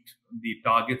meet the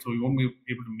targets or we won't be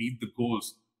able to meet the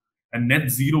goals. And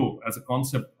net zero as a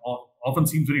concept often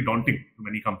seems very daunting to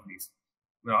many companies.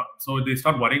 So they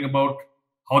start worrying about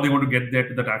how they want to get there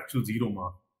to that actual zero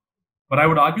mark. But I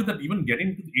would argue that even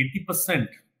getting to 80%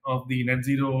 of the net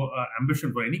zero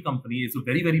ambition for any company is a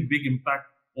very, very big impact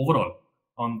overall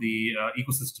on the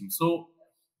ecosystem. So,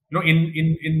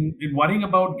 in worrying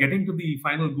about getting to the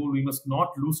final goal, we must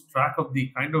not lose track of the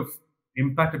kind of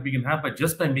impact that we can have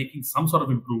by making some sort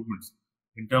of improvements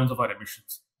in terms of our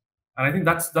emissions. And I think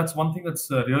that's one thing that's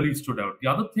really stood out. The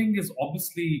other thing is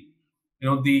obviously,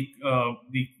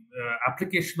 the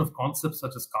application of concepts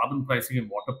such as carbon pricing and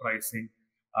water pricing,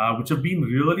 which have been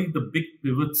really the big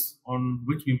pivots on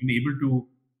which we've been able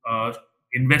to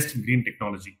invest in green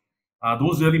technology.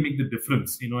 Those really make the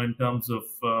difference, in terms of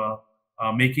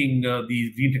making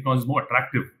these green technologies more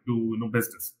attractive to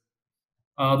business.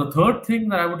 The third thing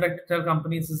that I would like to tell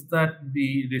companies is that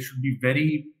they should be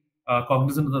very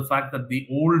cognizant of the fact that the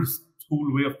old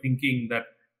school way of thinking that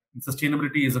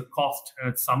sustainability is a cost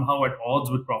and it's somehow at odds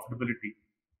with profitability,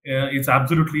 it's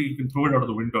absolutely, you can throw it out of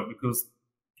the window, because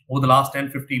over the last 10,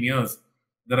 15 years,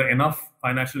 there are enough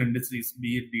financial indices,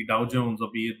 be it the Dow Jones or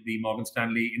be it the Morgan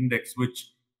Stanley index,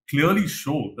 which clearly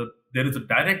show that there is a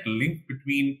direct link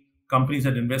between companies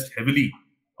that invest heavily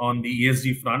on the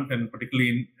ESG front and particularly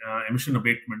in emission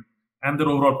abatement and their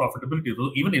overall profitability.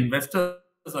 So even investors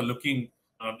are looking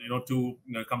to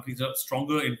companies that are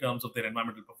stronger in terms of their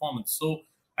environmental performance. So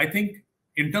I think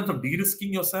in terms of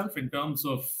de-risking yourself, in terms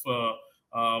of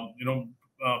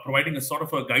providing a sort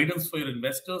of a guidance for your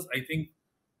investors, I think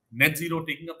net zero,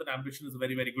 taking up that ambition, is a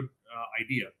very, very good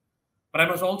idea. But I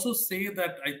must also say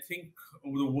that I think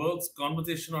the world's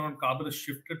conversation around carbon has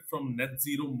shifted from net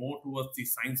zero more towards the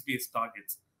science-based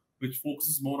targets, which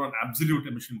focuses more on absolute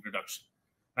emission reduction.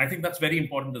 I think that's very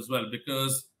important as well,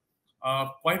 because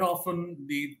quite often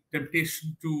the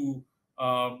temptation to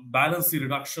balance the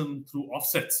reduction through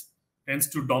offsets tends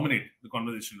to dominate the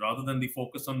conversation rather than the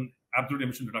focus on absolute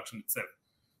emission reduction itself.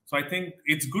 So I think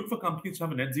it's good for companies to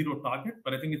have a net zero target,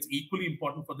 but I think it's equally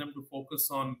important for them to focus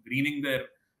on greening their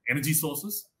energy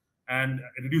sources and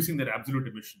reducing their absolute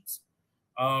emissions.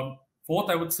 Fourth,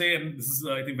 I would say, and this is,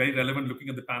 I think, very relevant looking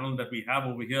at the panel that we have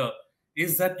over here,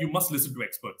 is that you must listen to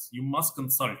experts. You must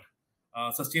consult.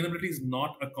 Sustainability is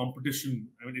not a competition.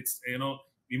 I mean, it's,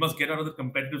 we must get out of the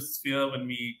competitive sphere when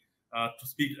we to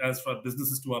speak as for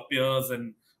businesses to our peers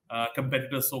and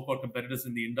competitors, so-called competitors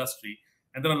in the industry.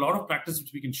 And there are a lot of practices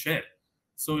which we can share.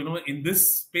 So, in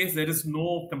this space, there is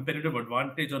no competitive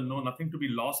advantage or nothing to be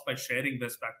lost by sharing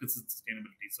best practices in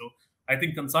sustainability. So I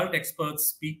think consult experts,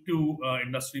 speak to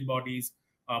industry bodies,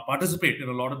 participate in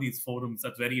a lot of these forums.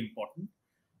 That's very important.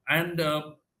 And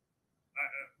the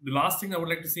last thing I would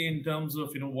like to say in terms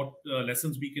of, what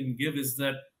lessons we can give is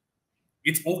that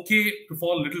it's okay to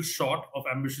fall a little short of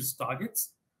ambitious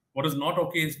targets. What is not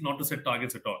okay is not to set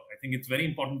targets at all. I think it's very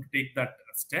important to take that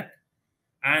step.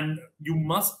 And you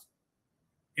must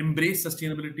embrace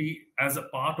sustainability as a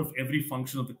part of every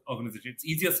function of the organization. It's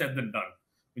easier said than done.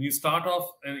 When you start off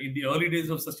in the early days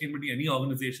of sustainability, any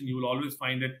organization, you will always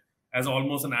find it as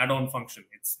almost an add-on function.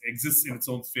 It exists in its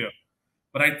own sphere.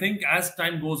 But I think as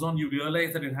time goes on, you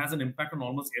realize that it has an impact on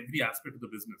almost every aspect of the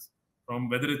business, from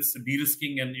whether it's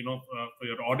de-risking and, for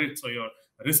your audits or your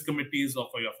risk committees or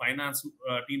for your finance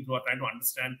teams who are trying to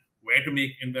understand where to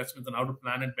make investments and how to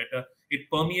plan it better. It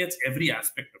permeates every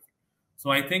aspect of it. So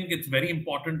I think it's very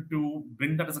important to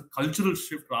bring that as a cultural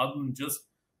shift rather than just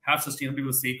have sustainability for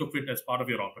the sake of it as part of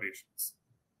your operations.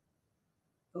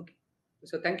 Okay.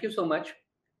 So thank you so much.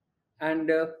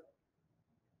 And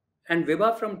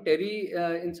Vibha from Terry,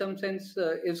 in some sense,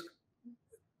 is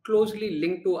closely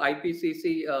linked to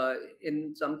IPCC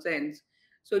in some sense.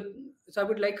 So I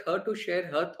would like her to share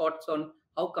her thoughts on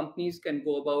how companies can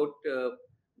go about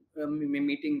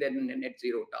meeting their net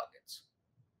zero targets.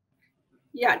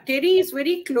 Yeah, Terry is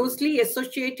very closely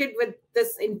associated with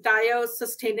this entire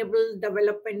sustainable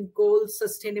development goals,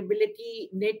 sustainability,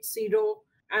 net zero,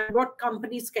 and what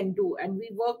companies can do. And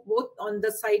we work both on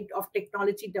the side of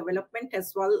technology development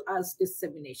as well as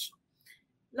dissemination.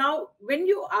 Now, when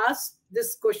you ask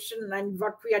this question and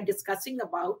what we are discussing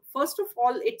about, first of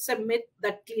all, it's a myth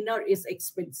that cleaner is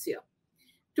expensive.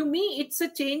 To me, it's a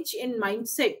change in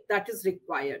mindset that is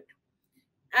required.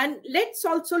 And let's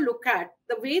also look at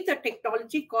the way the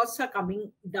technology costs are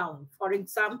coming down. For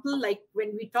example, like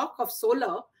when we talk of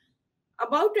solar,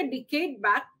 about a decade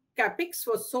back, capex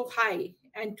was so high.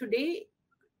 And today,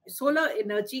 solar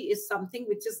energy is something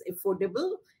which is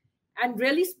affordable. And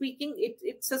really speaking,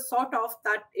 it's a sort of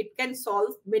that it can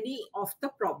solve many of the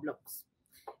problems.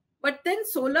 But then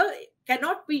solar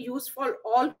cannot be used for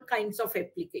all kinds of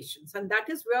applications. And that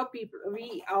is where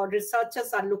our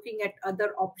researchers are looking at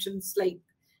other options like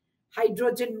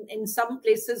hydrogen in some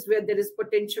places where there is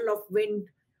potential of wind,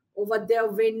 over there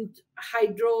wind,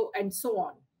 hydro, and so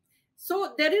on.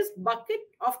 So there is bucket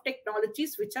of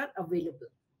technologies which are available.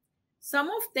 Some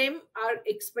of them are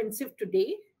expensive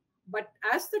today, but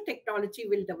as the technology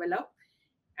will develop,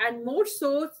 and more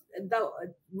so the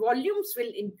volumes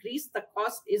will increase, the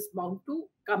cost is bound to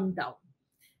come down.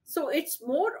 So it's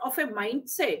more of a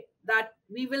mindset that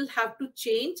we will have to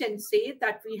change and say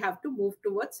that we have to move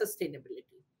towards sustainability.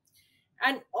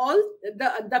 And all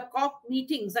the COP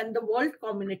meetings and the world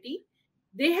community,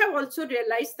 they have also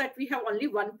realized that we have only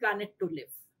one planet to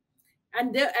live.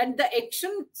 And the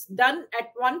actions done at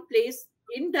one place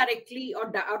indirectly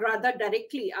or rather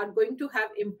directly are going to have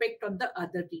impact on the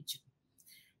other region.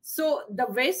 So the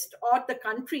West or the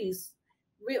countries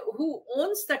who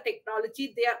owns the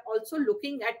technology, they are also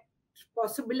looking at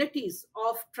possibilities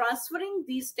of transferring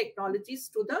these technologies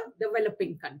to the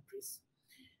developing countries.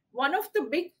 One of the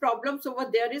big problems over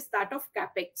there is that of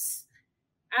capex.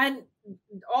 And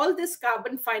all this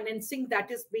carbon financing that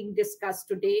is being discussed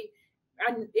today,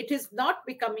 and it is not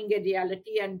becoming a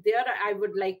reality. And there I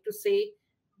would like to say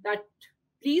that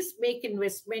please make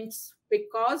investments,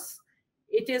 because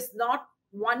it is not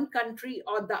one country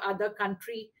or the other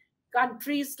country.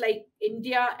 Countries like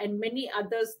India and many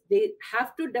others, they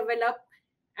have to develop,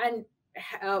 and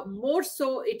more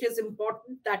so it is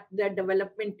important that their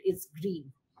development is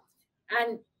green.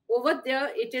 And over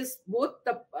there, it is both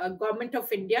the government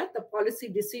of India, the policy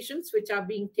decisions which are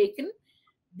being taken,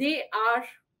 they are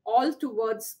all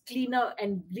towards cleaner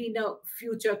and greener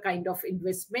future kind of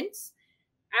investments.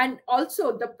 And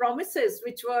also the promises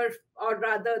which were, or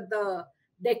rather the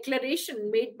declaration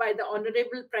made by the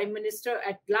Honorable Prime Minister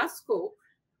at Glasgow,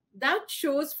 that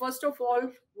shows, first of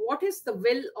all, what is the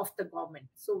will of the government.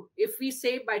 So if we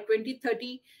say by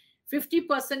 2030,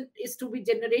 50% is to be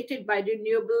generated by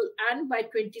renewable, and by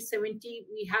 2070,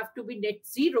 we have to be net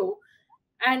zero.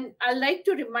 And I'd like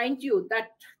to remind you that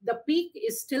the peak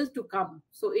is still to come.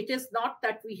 So it is not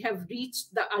that we have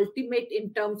reached the ultimate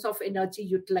in terms of energy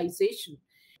utilization.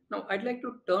 Now, I'd like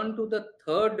to turn to the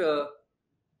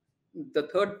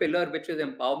third pillar, which is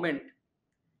empowerment,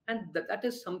 and that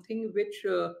is something which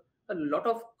a lot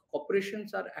of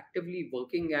corporations are actively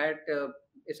working at,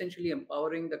 essentially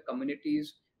empowering the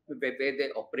communities where they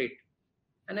operate.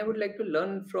 And I would like to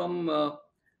learn from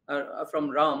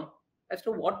Ram as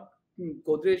to what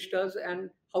Godrej does, and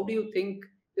how do you think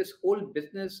this whole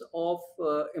business of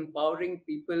empowering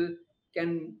people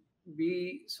can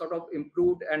be sort of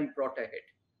improved and brought ahead.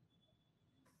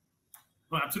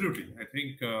 No, absolutely. I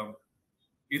think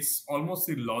it's almost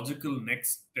the logical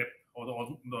next step, or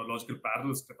the logical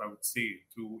parallel step, I would say,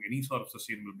 to any sort of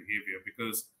sustainable behavior,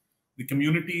 because the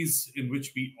communities in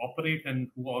which we operate and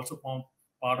who also form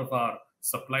part of our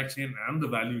supply chain and the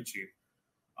value chain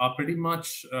are pretty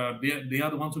much, they are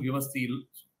the ones who give us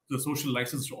the social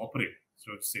license to operate,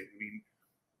 so to say. I mean,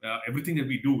 everything that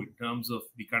we do in terms of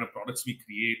the kind of products we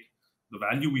create, the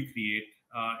value we create,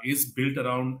 is built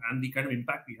around, and the kind of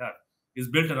impact we have is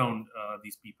built around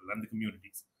these people and the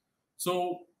communities.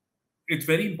 So it's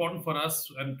very important for us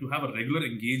and to have a regular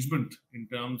engagement in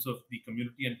terms of the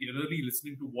community, and really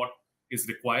listening to what is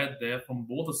required there from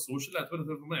both a social as well as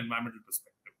from an environmental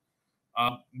perspective.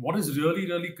 What is really,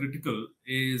 really critical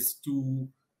is to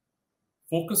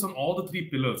focus on all the three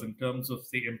pillars in terms of,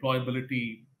 say,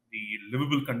 employability, the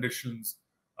livable conditions,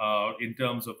 in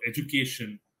terms of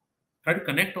education, try to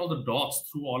connect all the dots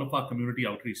through all of our community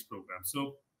outreach programs.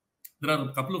 So there are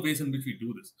a couple of ways in which we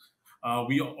do this.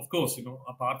 We, of course,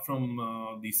 apart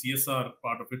from the CSR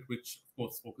part of it, which of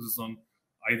course focuses on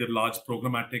either large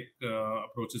programmatic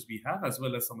approaches we have, as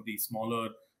well as some of the smaller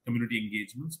community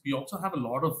engagements, we also have a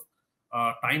lot of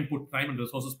time and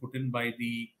resources put in by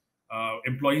the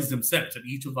employees themselves at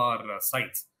each of our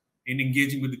sites in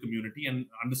engaging with the community and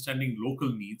understanding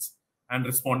local needs and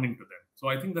responding to them. So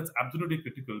I think that's absolutely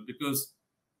critical, because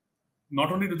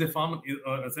not only do they form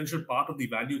an essential part of the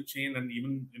value chain, and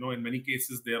even in many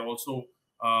cases they are also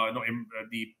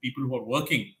the people who are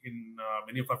working in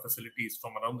many of our facilities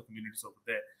from around the communities over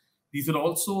there. These are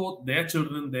also their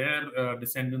children, their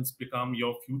descendants become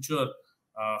your future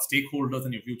stakeholders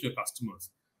and your future customers.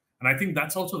 And I think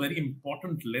that's also a very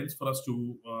important lens for us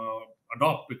to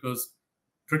adopt, because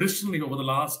traditionally over the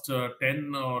last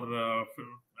 10 or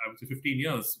I would say 15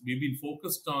 years, we've been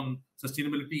focused on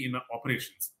sustainability in our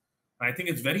operations. I think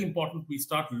it's very important we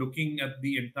start looking at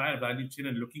the entire value chain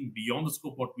and looking beyond the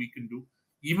scope what we can do,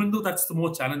 even though that's the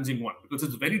more challenging one, because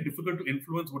it's very difficult to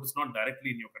influence what is not directly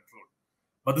in your control.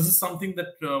 But this is something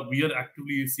that we are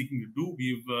actively seeking to do.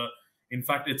 We've, in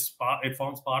fact, it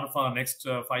forms part of our next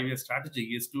 5-year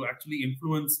strategy, is to actually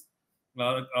influence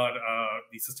the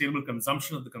sustainable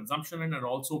consumption of the consumption and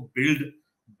also build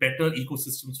better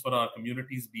ecosystems for our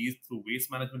communities, be it through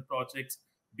waste management projects,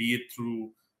 be it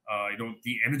through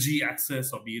the energy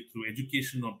access, or be it through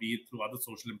education, or be it through other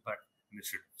social impact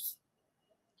initiatives.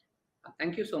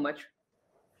 Thank you so much.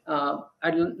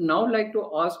 I'd now like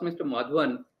to ask Mr.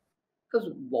 Madhavan, because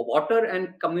water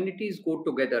and communities go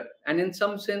together, and in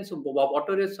some sense,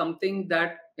 water is something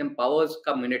that empowers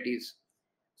communities.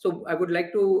 So I would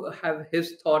like to have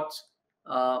his thoughts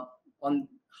on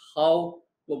how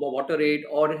water aid,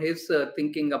 or his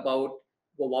thinking about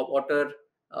water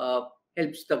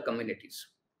helps the communities.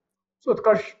 So,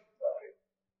 Utkarsh,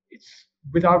 it's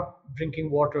without drinking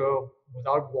water,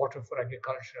 without water for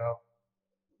agriculture,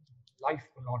 life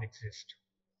will not exist.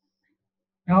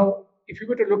 Now, if you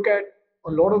were to look at a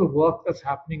lot of the work that's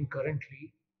happening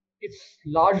currently, it's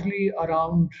largely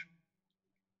around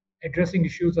addressing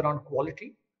issues around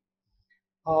quality,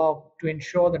 to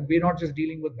ensure that we're not just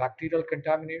dealing with bacterial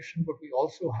contamination, but we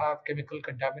also have chemical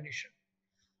contamination.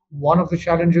 One of the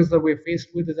challenges that we're faced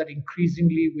with is that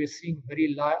increasingly we're seeing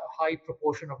very high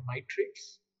proportion of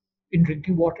nitrates in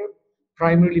drinking water,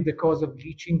 primarily because of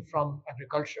leaching from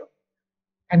agriculture.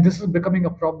 And this is becoming a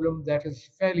problem that is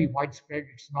fairly widespread.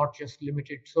 It's not just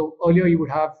limited. So earlier you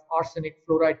would have arsenic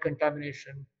fluoride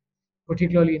contamination,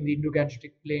 particularly in the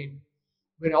Indo-Gangetic plain.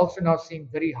 We're also now seeing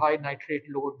very high nitrate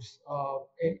loads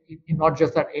in not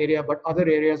just that area, but other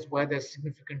areas where there's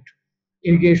significant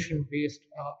irrigation-based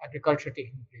agriculture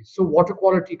taking place. So water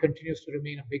quality continues to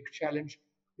remain a big challenge,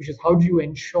 which is how do you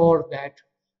ensure that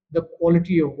the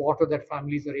quality of water that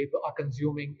families are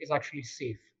consuming is actually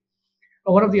safe.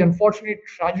 One of the unfortunate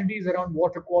tragedies around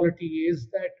water quality is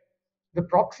that the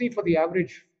proxy for the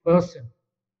average person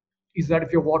is that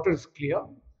if your water is clear,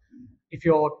 if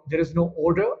there is no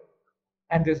odor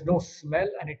and there's no smell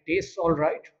and it tastes all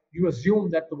right, you assume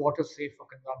that the water is safe for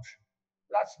consumption.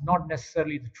 That's not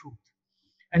necessarily the truth.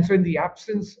 And so, in the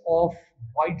absence of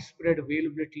widespread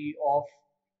availability of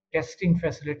testing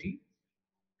facility,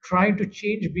 trying to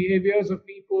change behaviors of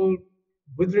people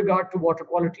with regard to water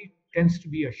quality tends to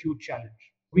be a huge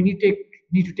challenge. We need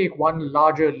to take one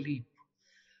larger leap,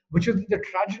 which is the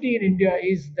tragedy in India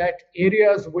is that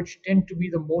areas which tend to be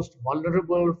the most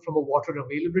vulnerable from a water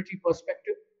availability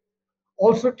perspective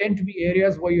also tend to be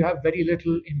areas where you have very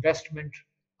little investment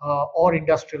or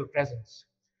industrial presence.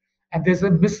 And there's a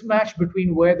mismatch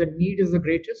between where the need is the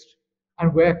greatest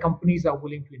and where companies are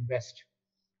willing to invest.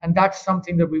 And that's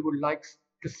something that we would like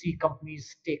to see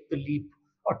companies take the leap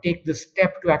or take the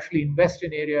step to actually invest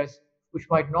in areas which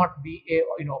might not be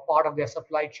part of their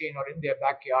supply chain or in their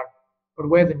backyard, but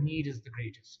where the need is the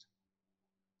greatest.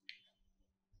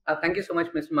 Thank you so much,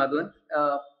 Mr. Madhavan.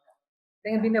 I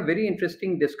think it's been a very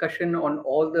interesting discussion on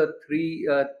all the three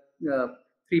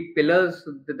pillars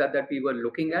that we were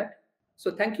looking at.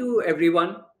 So thank you,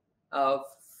 everyone,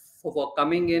 for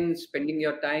coming in, spending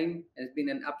your time. It's been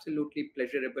an absolutely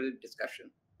pleasurable discussion.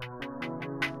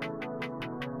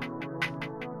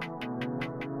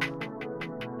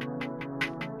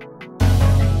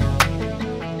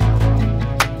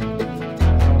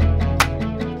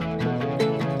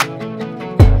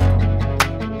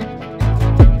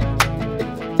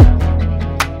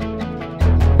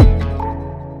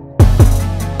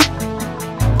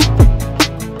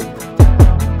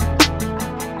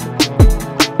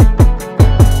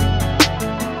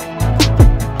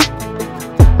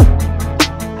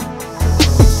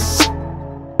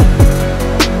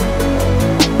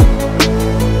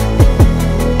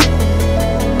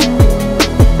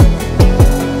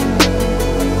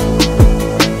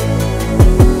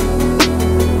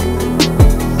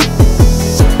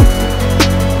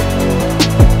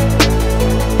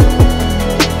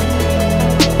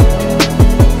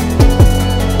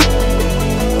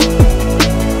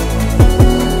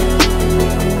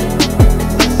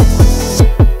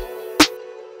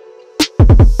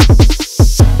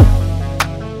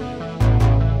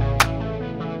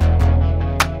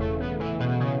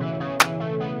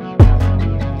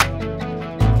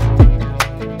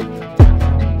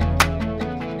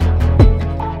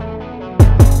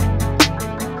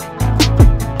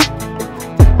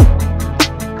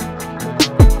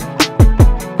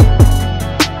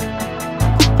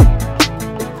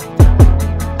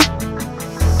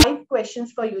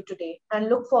 Questions for you today and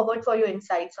look forward for your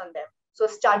insights on them. So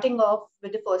starting off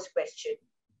with the first question.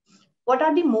 What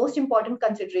are the most important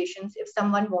considerations if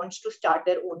someone wants to start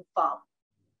their own farm?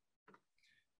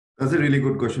 That's a really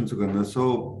good question, Sugandha.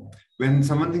 So when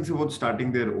someone thinks about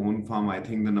starting their own farm, I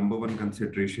think the number one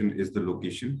consideration is the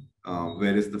location.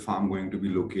 Where is the farm going to be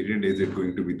located? Is it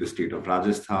going to be the state of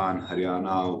Rajasthan,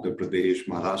 Haryana, Uttar Pradesh,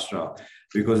 Maharashtra?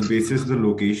 Because basis the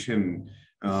location,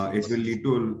 it will lead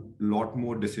to a lot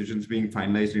more decisions being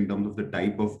finalized in terms of the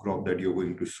type of crop that you're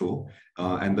going to sow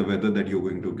and the weather that you're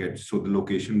going to get. So the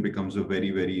location becomes a very,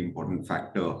 very important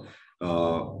factor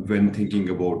when thinking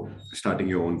about starting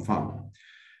your own farm.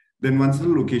 Then once the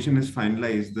location is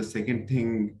finalized, the second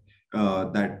thing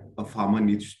that a farmer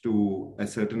needs to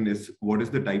ascertain is what is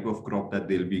the type of crop that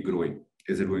they'll be growing.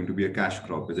 Is it going to be a cash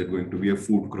crop? Is it going to be a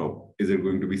food crop? Is it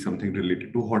going to be something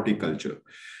related to horticulture?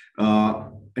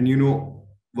 And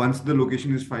once the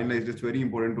location is finalized, it's very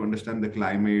important to understand the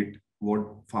climate, what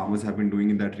farmers have been doing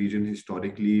in that region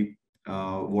historically,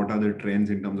 what are the trends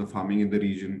in terms of farming in the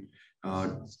region,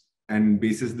 and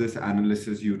basis this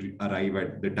analysis, you arrive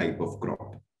at the type of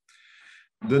crop.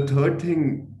 The third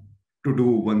thing to do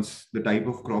once the type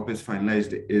of crop is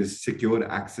finalized is secure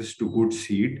access to good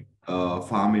seed,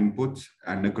 farm inputs,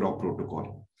 and a crop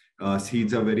protocol.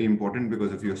 Seeds are very important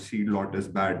because if your seed lot is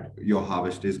bad, your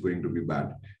harvest is going to be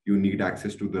bad. You need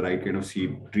access to the right kind of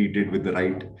seed treated with the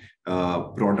right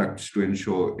products to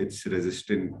ensure it's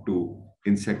resistant to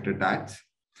insect attacks.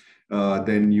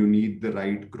 Then you need the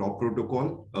right crop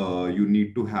protocol. You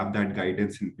need to have that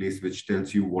guidance in place which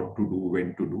tells you what to do,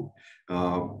 when to do.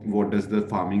 What does the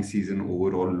farming season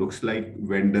overall looks like?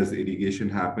 When does irrigation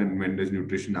happen? When does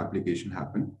nutrition application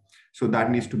happen? So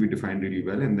that needs to be defined really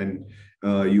well. And then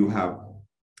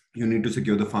you need to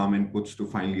secure the farm inputs to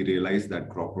finally realize that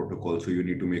crop protocol. So you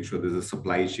need to make sure there's a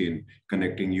supply chain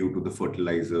connecting you to the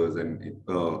fertilizers and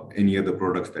any other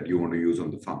products that you want to use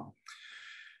on the farm.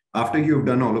 After you've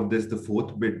done all of this, the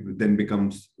fourth bit then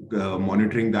becomes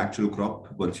monitoring the actual crop.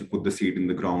 Once you put the seed in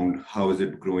the ground, how is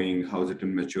it growing? How is it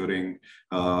maturing?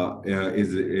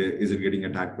 Is it getting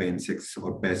attacked by insects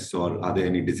or pests, or are there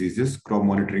any diseases? Crop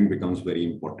monitoring becomes very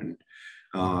important.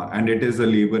 And it is a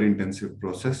labor-intensive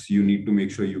process. You need to make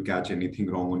sure you catch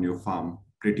anything wrong on your farm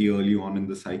pretty early on in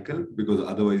the cycle, because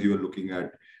otherwise you are looking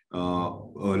at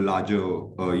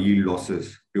larger yield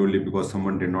losses purely because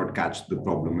someone did not catch the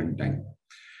problem in time.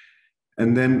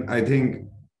 And then I think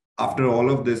after all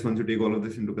of this, once you take all of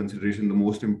this into consideration, the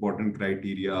most important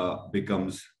criteria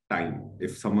becomes time.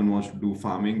 If someone wants to do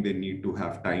farming, they need to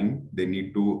have time. They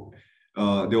need to,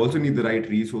 they also need the right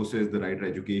resources, the right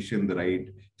education, the right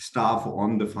staff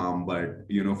on the farm. But,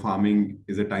 you know, farming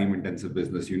is a time-intensive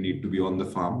business. You need to be on the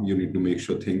farm. You need to make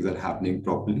sure things are happening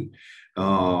properly.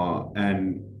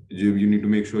 And you need to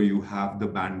make sure you have the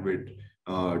bandwidth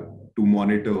to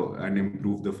monitor and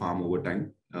improve the farm over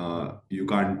time.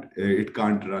 It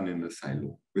can't run in a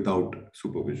silo without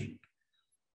supervision.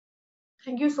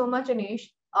 Thank you so much, Anish.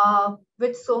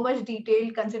 With so much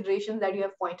detailed considerations that you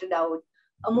have pointed out.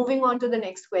 Moving on to the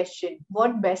next question.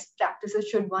 What best practices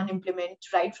should one implement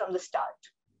right from the start?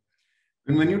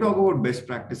 And when you talk about best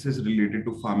practices related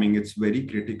to farming, it's very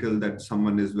critical that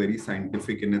someone is very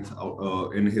scientific in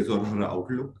his or her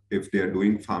outlook. If they are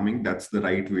doing farming, that's the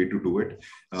right way to do it.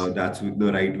 That's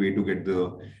the right way to get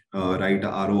the right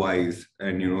ROIs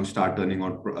and, you know, start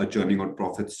churning out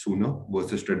profits sooner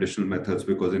versus traditional methods.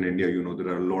 Because in India, you know, there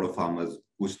are a lot of farmers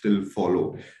who still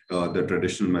follow the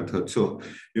traditional method. So,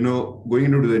 you know, going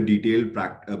into the detailed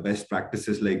best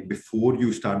practices, like before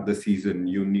you start the season,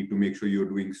 you need to make sure you're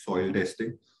doing soil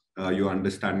testing. You're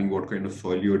understanding what kind of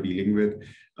soil you're dealing with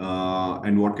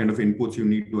and what kind of inputs you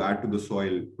need to add to the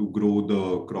soil to grow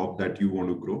the crop that you want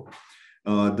to grow.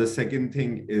 The second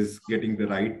thing is getting the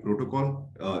right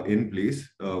protocol in place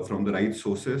from the right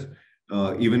sources.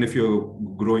 Even if you're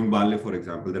growing barley, for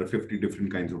example, there are 50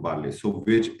 different kinds of barley. So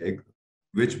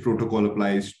which protocol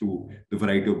applies to the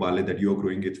variety of barley that you're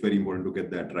growing? It's very important to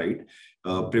get that right.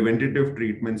 Preventative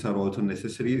treatments are also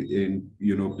necessary in,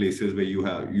 you know, places where you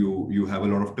have a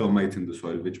lot of termites in the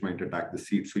soil, which might attack the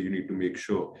seed. So you need to make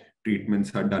sure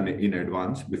treatments are done in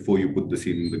advance before you put the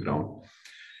seed in the ground.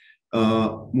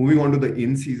 Moving on to the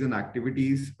in-season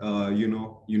activities, you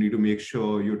know, you need to make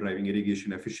sure you're driving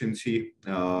irrigation efficiency.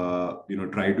 You know,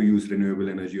 try to use renewable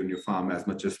energy on your farm as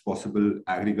much as possible.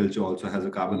 Agriculture also has a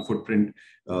carbon footprint.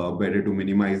 Better to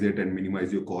minimize it and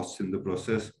minimize your costs in the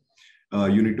process.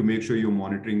 You need to make sure you're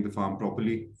monitoring the farm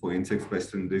properly for insects,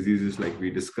 pests, and diseases, like we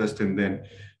discussed. And then,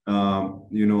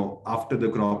 you know, after the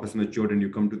crop is matured and you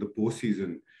come to the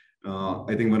post-season,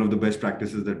 I think one of the best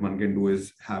practices that one can do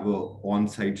is have a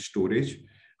on-site storage.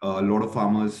 A lot of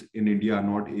farmers in India are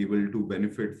not able to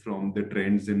benefit from the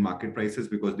trends in market prices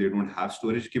because they don't have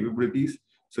storage capabilities.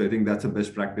 So I think that's a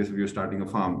best practice if you're starting a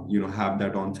farm, you know, have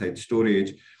that on-site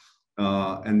storage.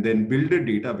 And then build a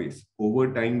database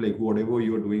over time, like whatever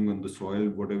you're doing on the soil,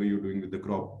 whatever you're doing with the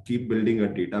crop, keep building a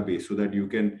database so that you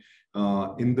can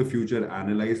in the future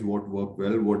analyze what worked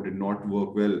well, what did not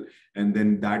work well, and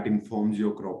then that informs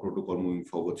your crop protocol moving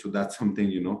forward. So that's something,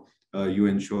 you know, you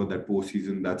ensure that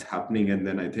post-season that's happening. And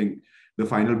then I think the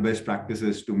final best practice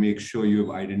is to make sure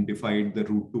you've identified the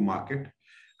route to market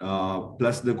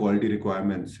plus the quality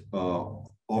requirements of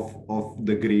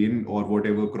the grain or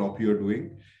whatever crop you're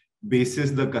doing,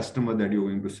 basis the customer that you're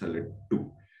going to sell it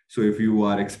to. So if you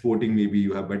are exporting, maybe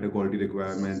you have better quality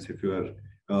requirements. If you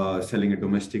are selling it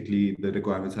domestically, the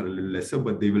requirements are a little lesser,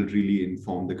 but they will really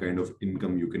inform the kind of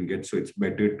income you can get. So it's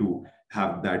better to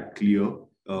have that clear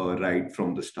right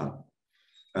from the start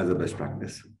as a best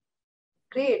practice.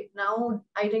 Great. Now,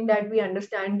 I think that we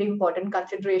understand the important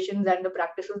considerations and the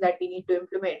practices that we need to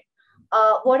implement.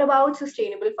 What about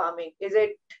sustainable farming? Is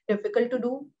it difficult to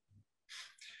do?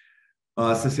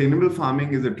 Sustainable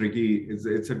farming is a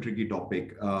tricky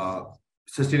topic.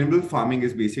 Sustainable farming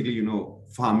is basically, you know,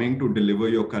 farming to deliver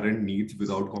your current needs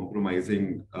without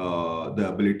compromising the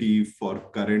ability for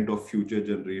current or future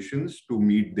generations to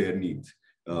meet their needs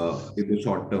in the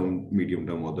short term, medium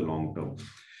term, or the long term.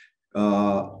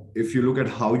 If you look at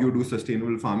how you do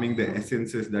sustainable farming, the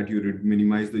essence is that you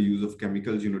minimize the use of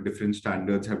chemicals. You know, different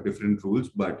standards have different rules,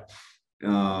 but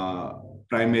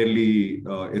primarily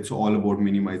it's all about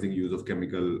minimizing use of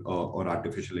chemical or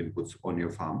artificial inputs on your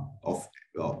farm of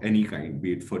any kind,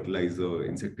 be it fertilizer,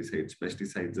 insecticides,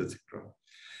 pesticides, etc.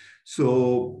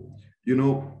 So, you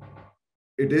know,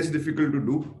 it is difficult to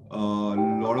do. A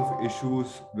lot of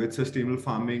issues with sustainable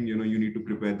farming. You know, you need to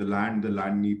prepare the land. The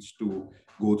land needs to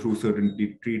go through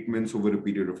certain treatments over a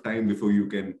period of time before you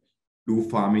can do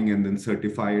farming and then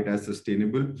certify it as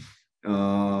sustainable.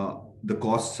 The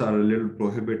costs are a little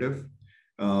prohibitive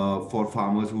for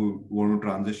farmers who want to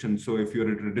transition. So if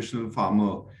you're a traditional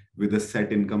farmer with a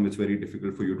set income, it's very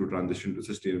difficult for you to transition to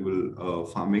sustainable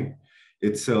farming.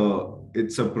 It's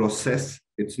a process.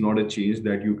 It's not a change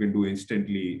that you can do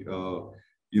instantly.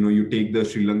 You take the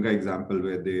Sri Lanka example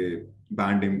where they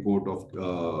banned import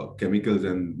of chemicals,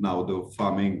 and now the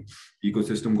farming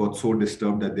ecosystem got so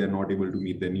disturbed that they are not able to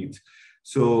meet their needs.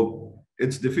 So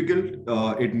it's difficult.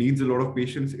 It needs a lot of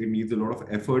patience. It needs a lot of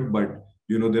effort, but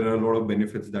there are a lot of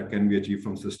benefits that can be achieved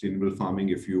from sustainable farming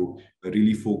if you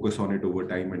really focus on it over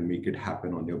time and make it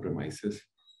happen on your premises.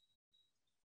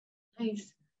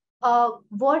 Nice.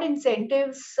 What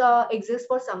incentives exist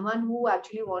for someone who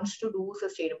actually wants to do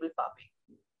sustainable farming?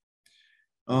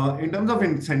 In terms of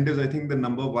incentives, I think the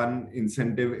number one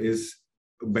incentive is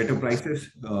better prices,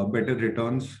 better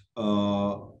returns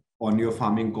on your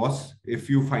farming costs if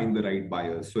you find the right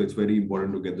buyers. So it's very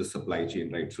important to get the supply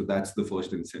chain right. So that's the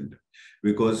first incentive,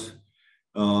 because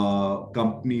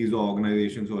companies or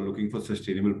organizations who are looking for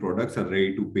sustainable products are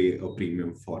ready to pay a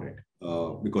premium for it,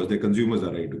 because their consumers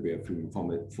are ready to pay a premium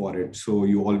for it. So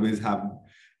you always have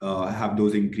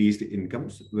those increased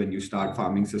incomes when you start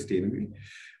farming sustainably.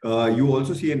 You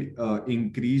also see an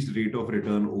increased rate of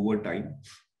return over time.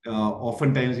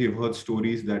 Oftentimes you've heard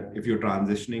stories that if you're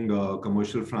transitioning a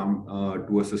commercial farm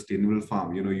to a sustainable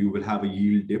farm, you will have a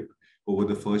yield dip over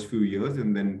the first few years,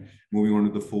 and then moving on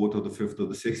to the fourth or the fifth or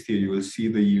the sixth year, you will see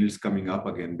the yields coming up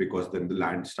again, because then the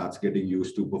land starts getting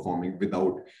used to performing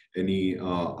without any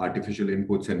artificial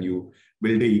inputs, and you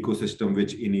build an ecosystem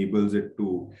which enables it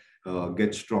to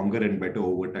get stronger and better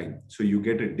over time. So you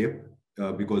get a dip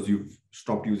because you've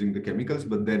stopped using the chemicals,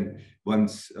 but then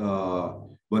once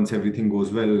everything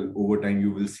goes well, over time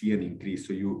you will see an increase.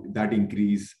 So that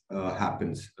increase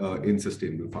happens in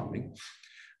sustainable farming.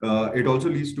 It also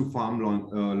leads to farm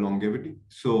longevity.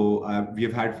 So we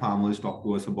have had farmers talk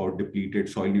to us about depleted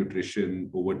soil nutrition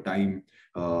over time,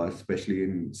 especially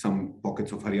in some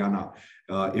pockets of Haryana.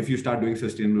 If you start doing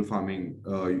sustainable farming,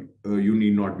 you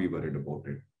need not be worried about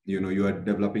it. You are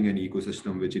developing an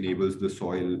ecosystem which enables the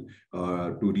soil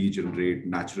to regenerate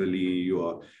naturally.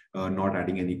 You are not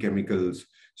adding any chemicals.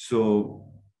 So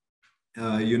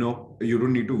you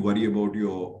don't need to worry about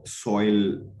your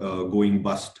soil going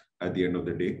bust at the end of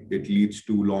the day. It leads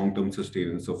to long-term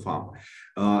sustenance of farm.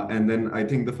 And then I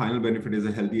think the final benefit is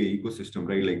a healthier ecosystem,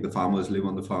 right? Like the farmers live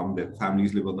on the farm, their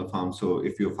families live on the farm. So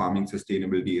if you're farming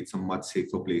sustainability, it's a much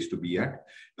safer place to be at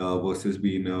versus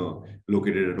being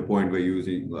located at a point where you're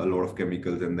using a lot of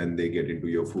chemicals and then they get into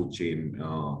your food chain,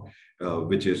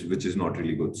 which is not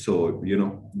really good. So,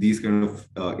 these kind of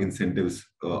incentives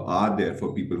are there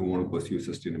for people who want to pursue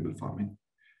sustainable farming.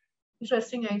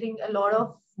 Interesting. I think a lot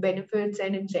of benefits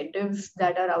and incentives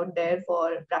that are out there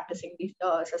for practicing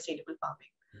the sustainable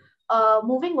farming.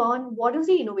 Moving on, what is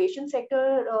the innovation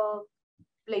sector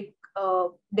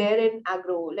there in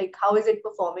agro? Like, how is it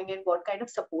performing, and what kind of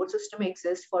support system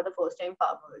exists for the first-time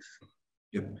farmers?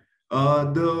 Yep.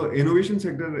 The innovation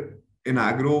sector in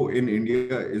agro in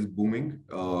India is booming.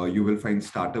 You will find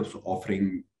startups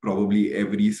offering probably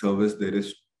every service there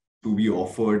is to be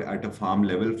offered at a farm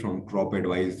level, from crop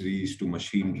advisories to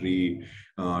machinery,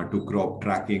 to crop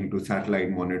tracking, to satellite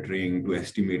monitoring, to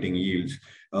estimating yields.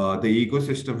 The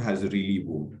ecosystem has really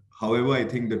boomed. However, I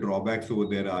think the drawbacks over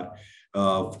there are,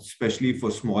 especially for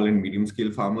small and medium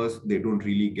scale farmers, they don't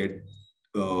really get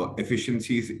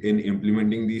efficiencies in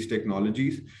implementing these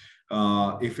technologies.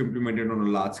 If implemented on a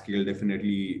large scale,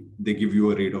 definitely they give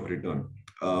you a rate of return.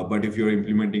 But if you're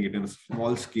implementing it in a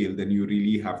small scale, then you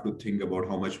really have to think about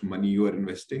how much money you are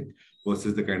investing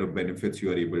versus the kind of benefits you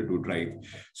are able to drive.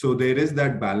 So there is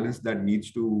that balance that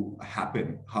needs to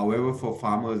happen. However, for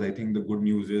farmers, I think the good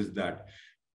news is that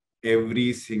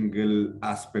every single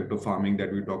aspect of farming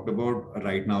that we talked about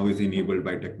right now is enabled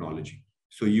by technology.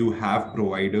 So you have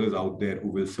providers out there who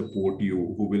will support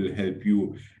you, who will help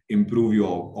you improve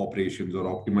your operations or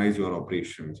optimize your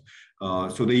operations.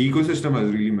 So the ecosystem has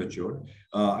really matured.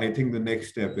 I think the next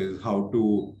step is how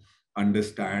to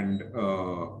understand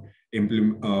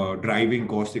driving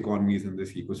cost economies in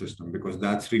this ecosystem, because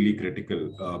that's really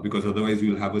critical, because otherwise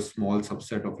you'll have a small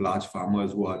subset of large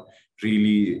farmers who are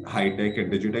really high tech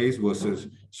and digitized versus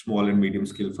small and medium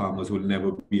scale farmers who will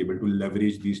never be able to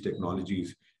leverage these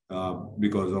technologies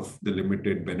because of the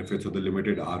limited benefits or the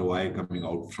limited ROI coming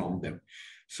out from them.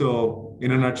 So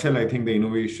in a nutshell, I think the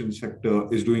innovation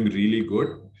sector is doing really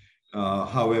good.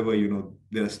 However,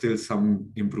 there are still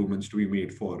some improvements to be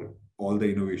made for all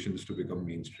the innovations to become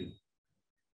mainstream.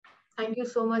 Thank you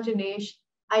so much, Anesh.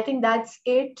 I think that's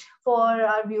it for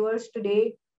our viewers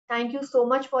today. Thank you so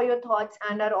much for your thoughts,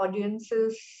 and our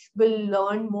audiences will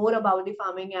learn more about the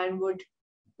farming and would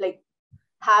like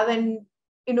have an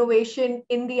innovation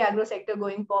in the agro sector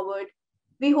going forward.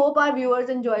 We hope our viewers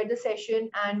enjoyed the session,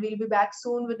 and we'll be back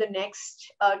soon with the next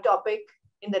topic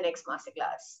in the next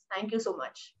masterclass. Thank you so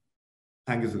much.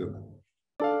 Thank you, Sugandha.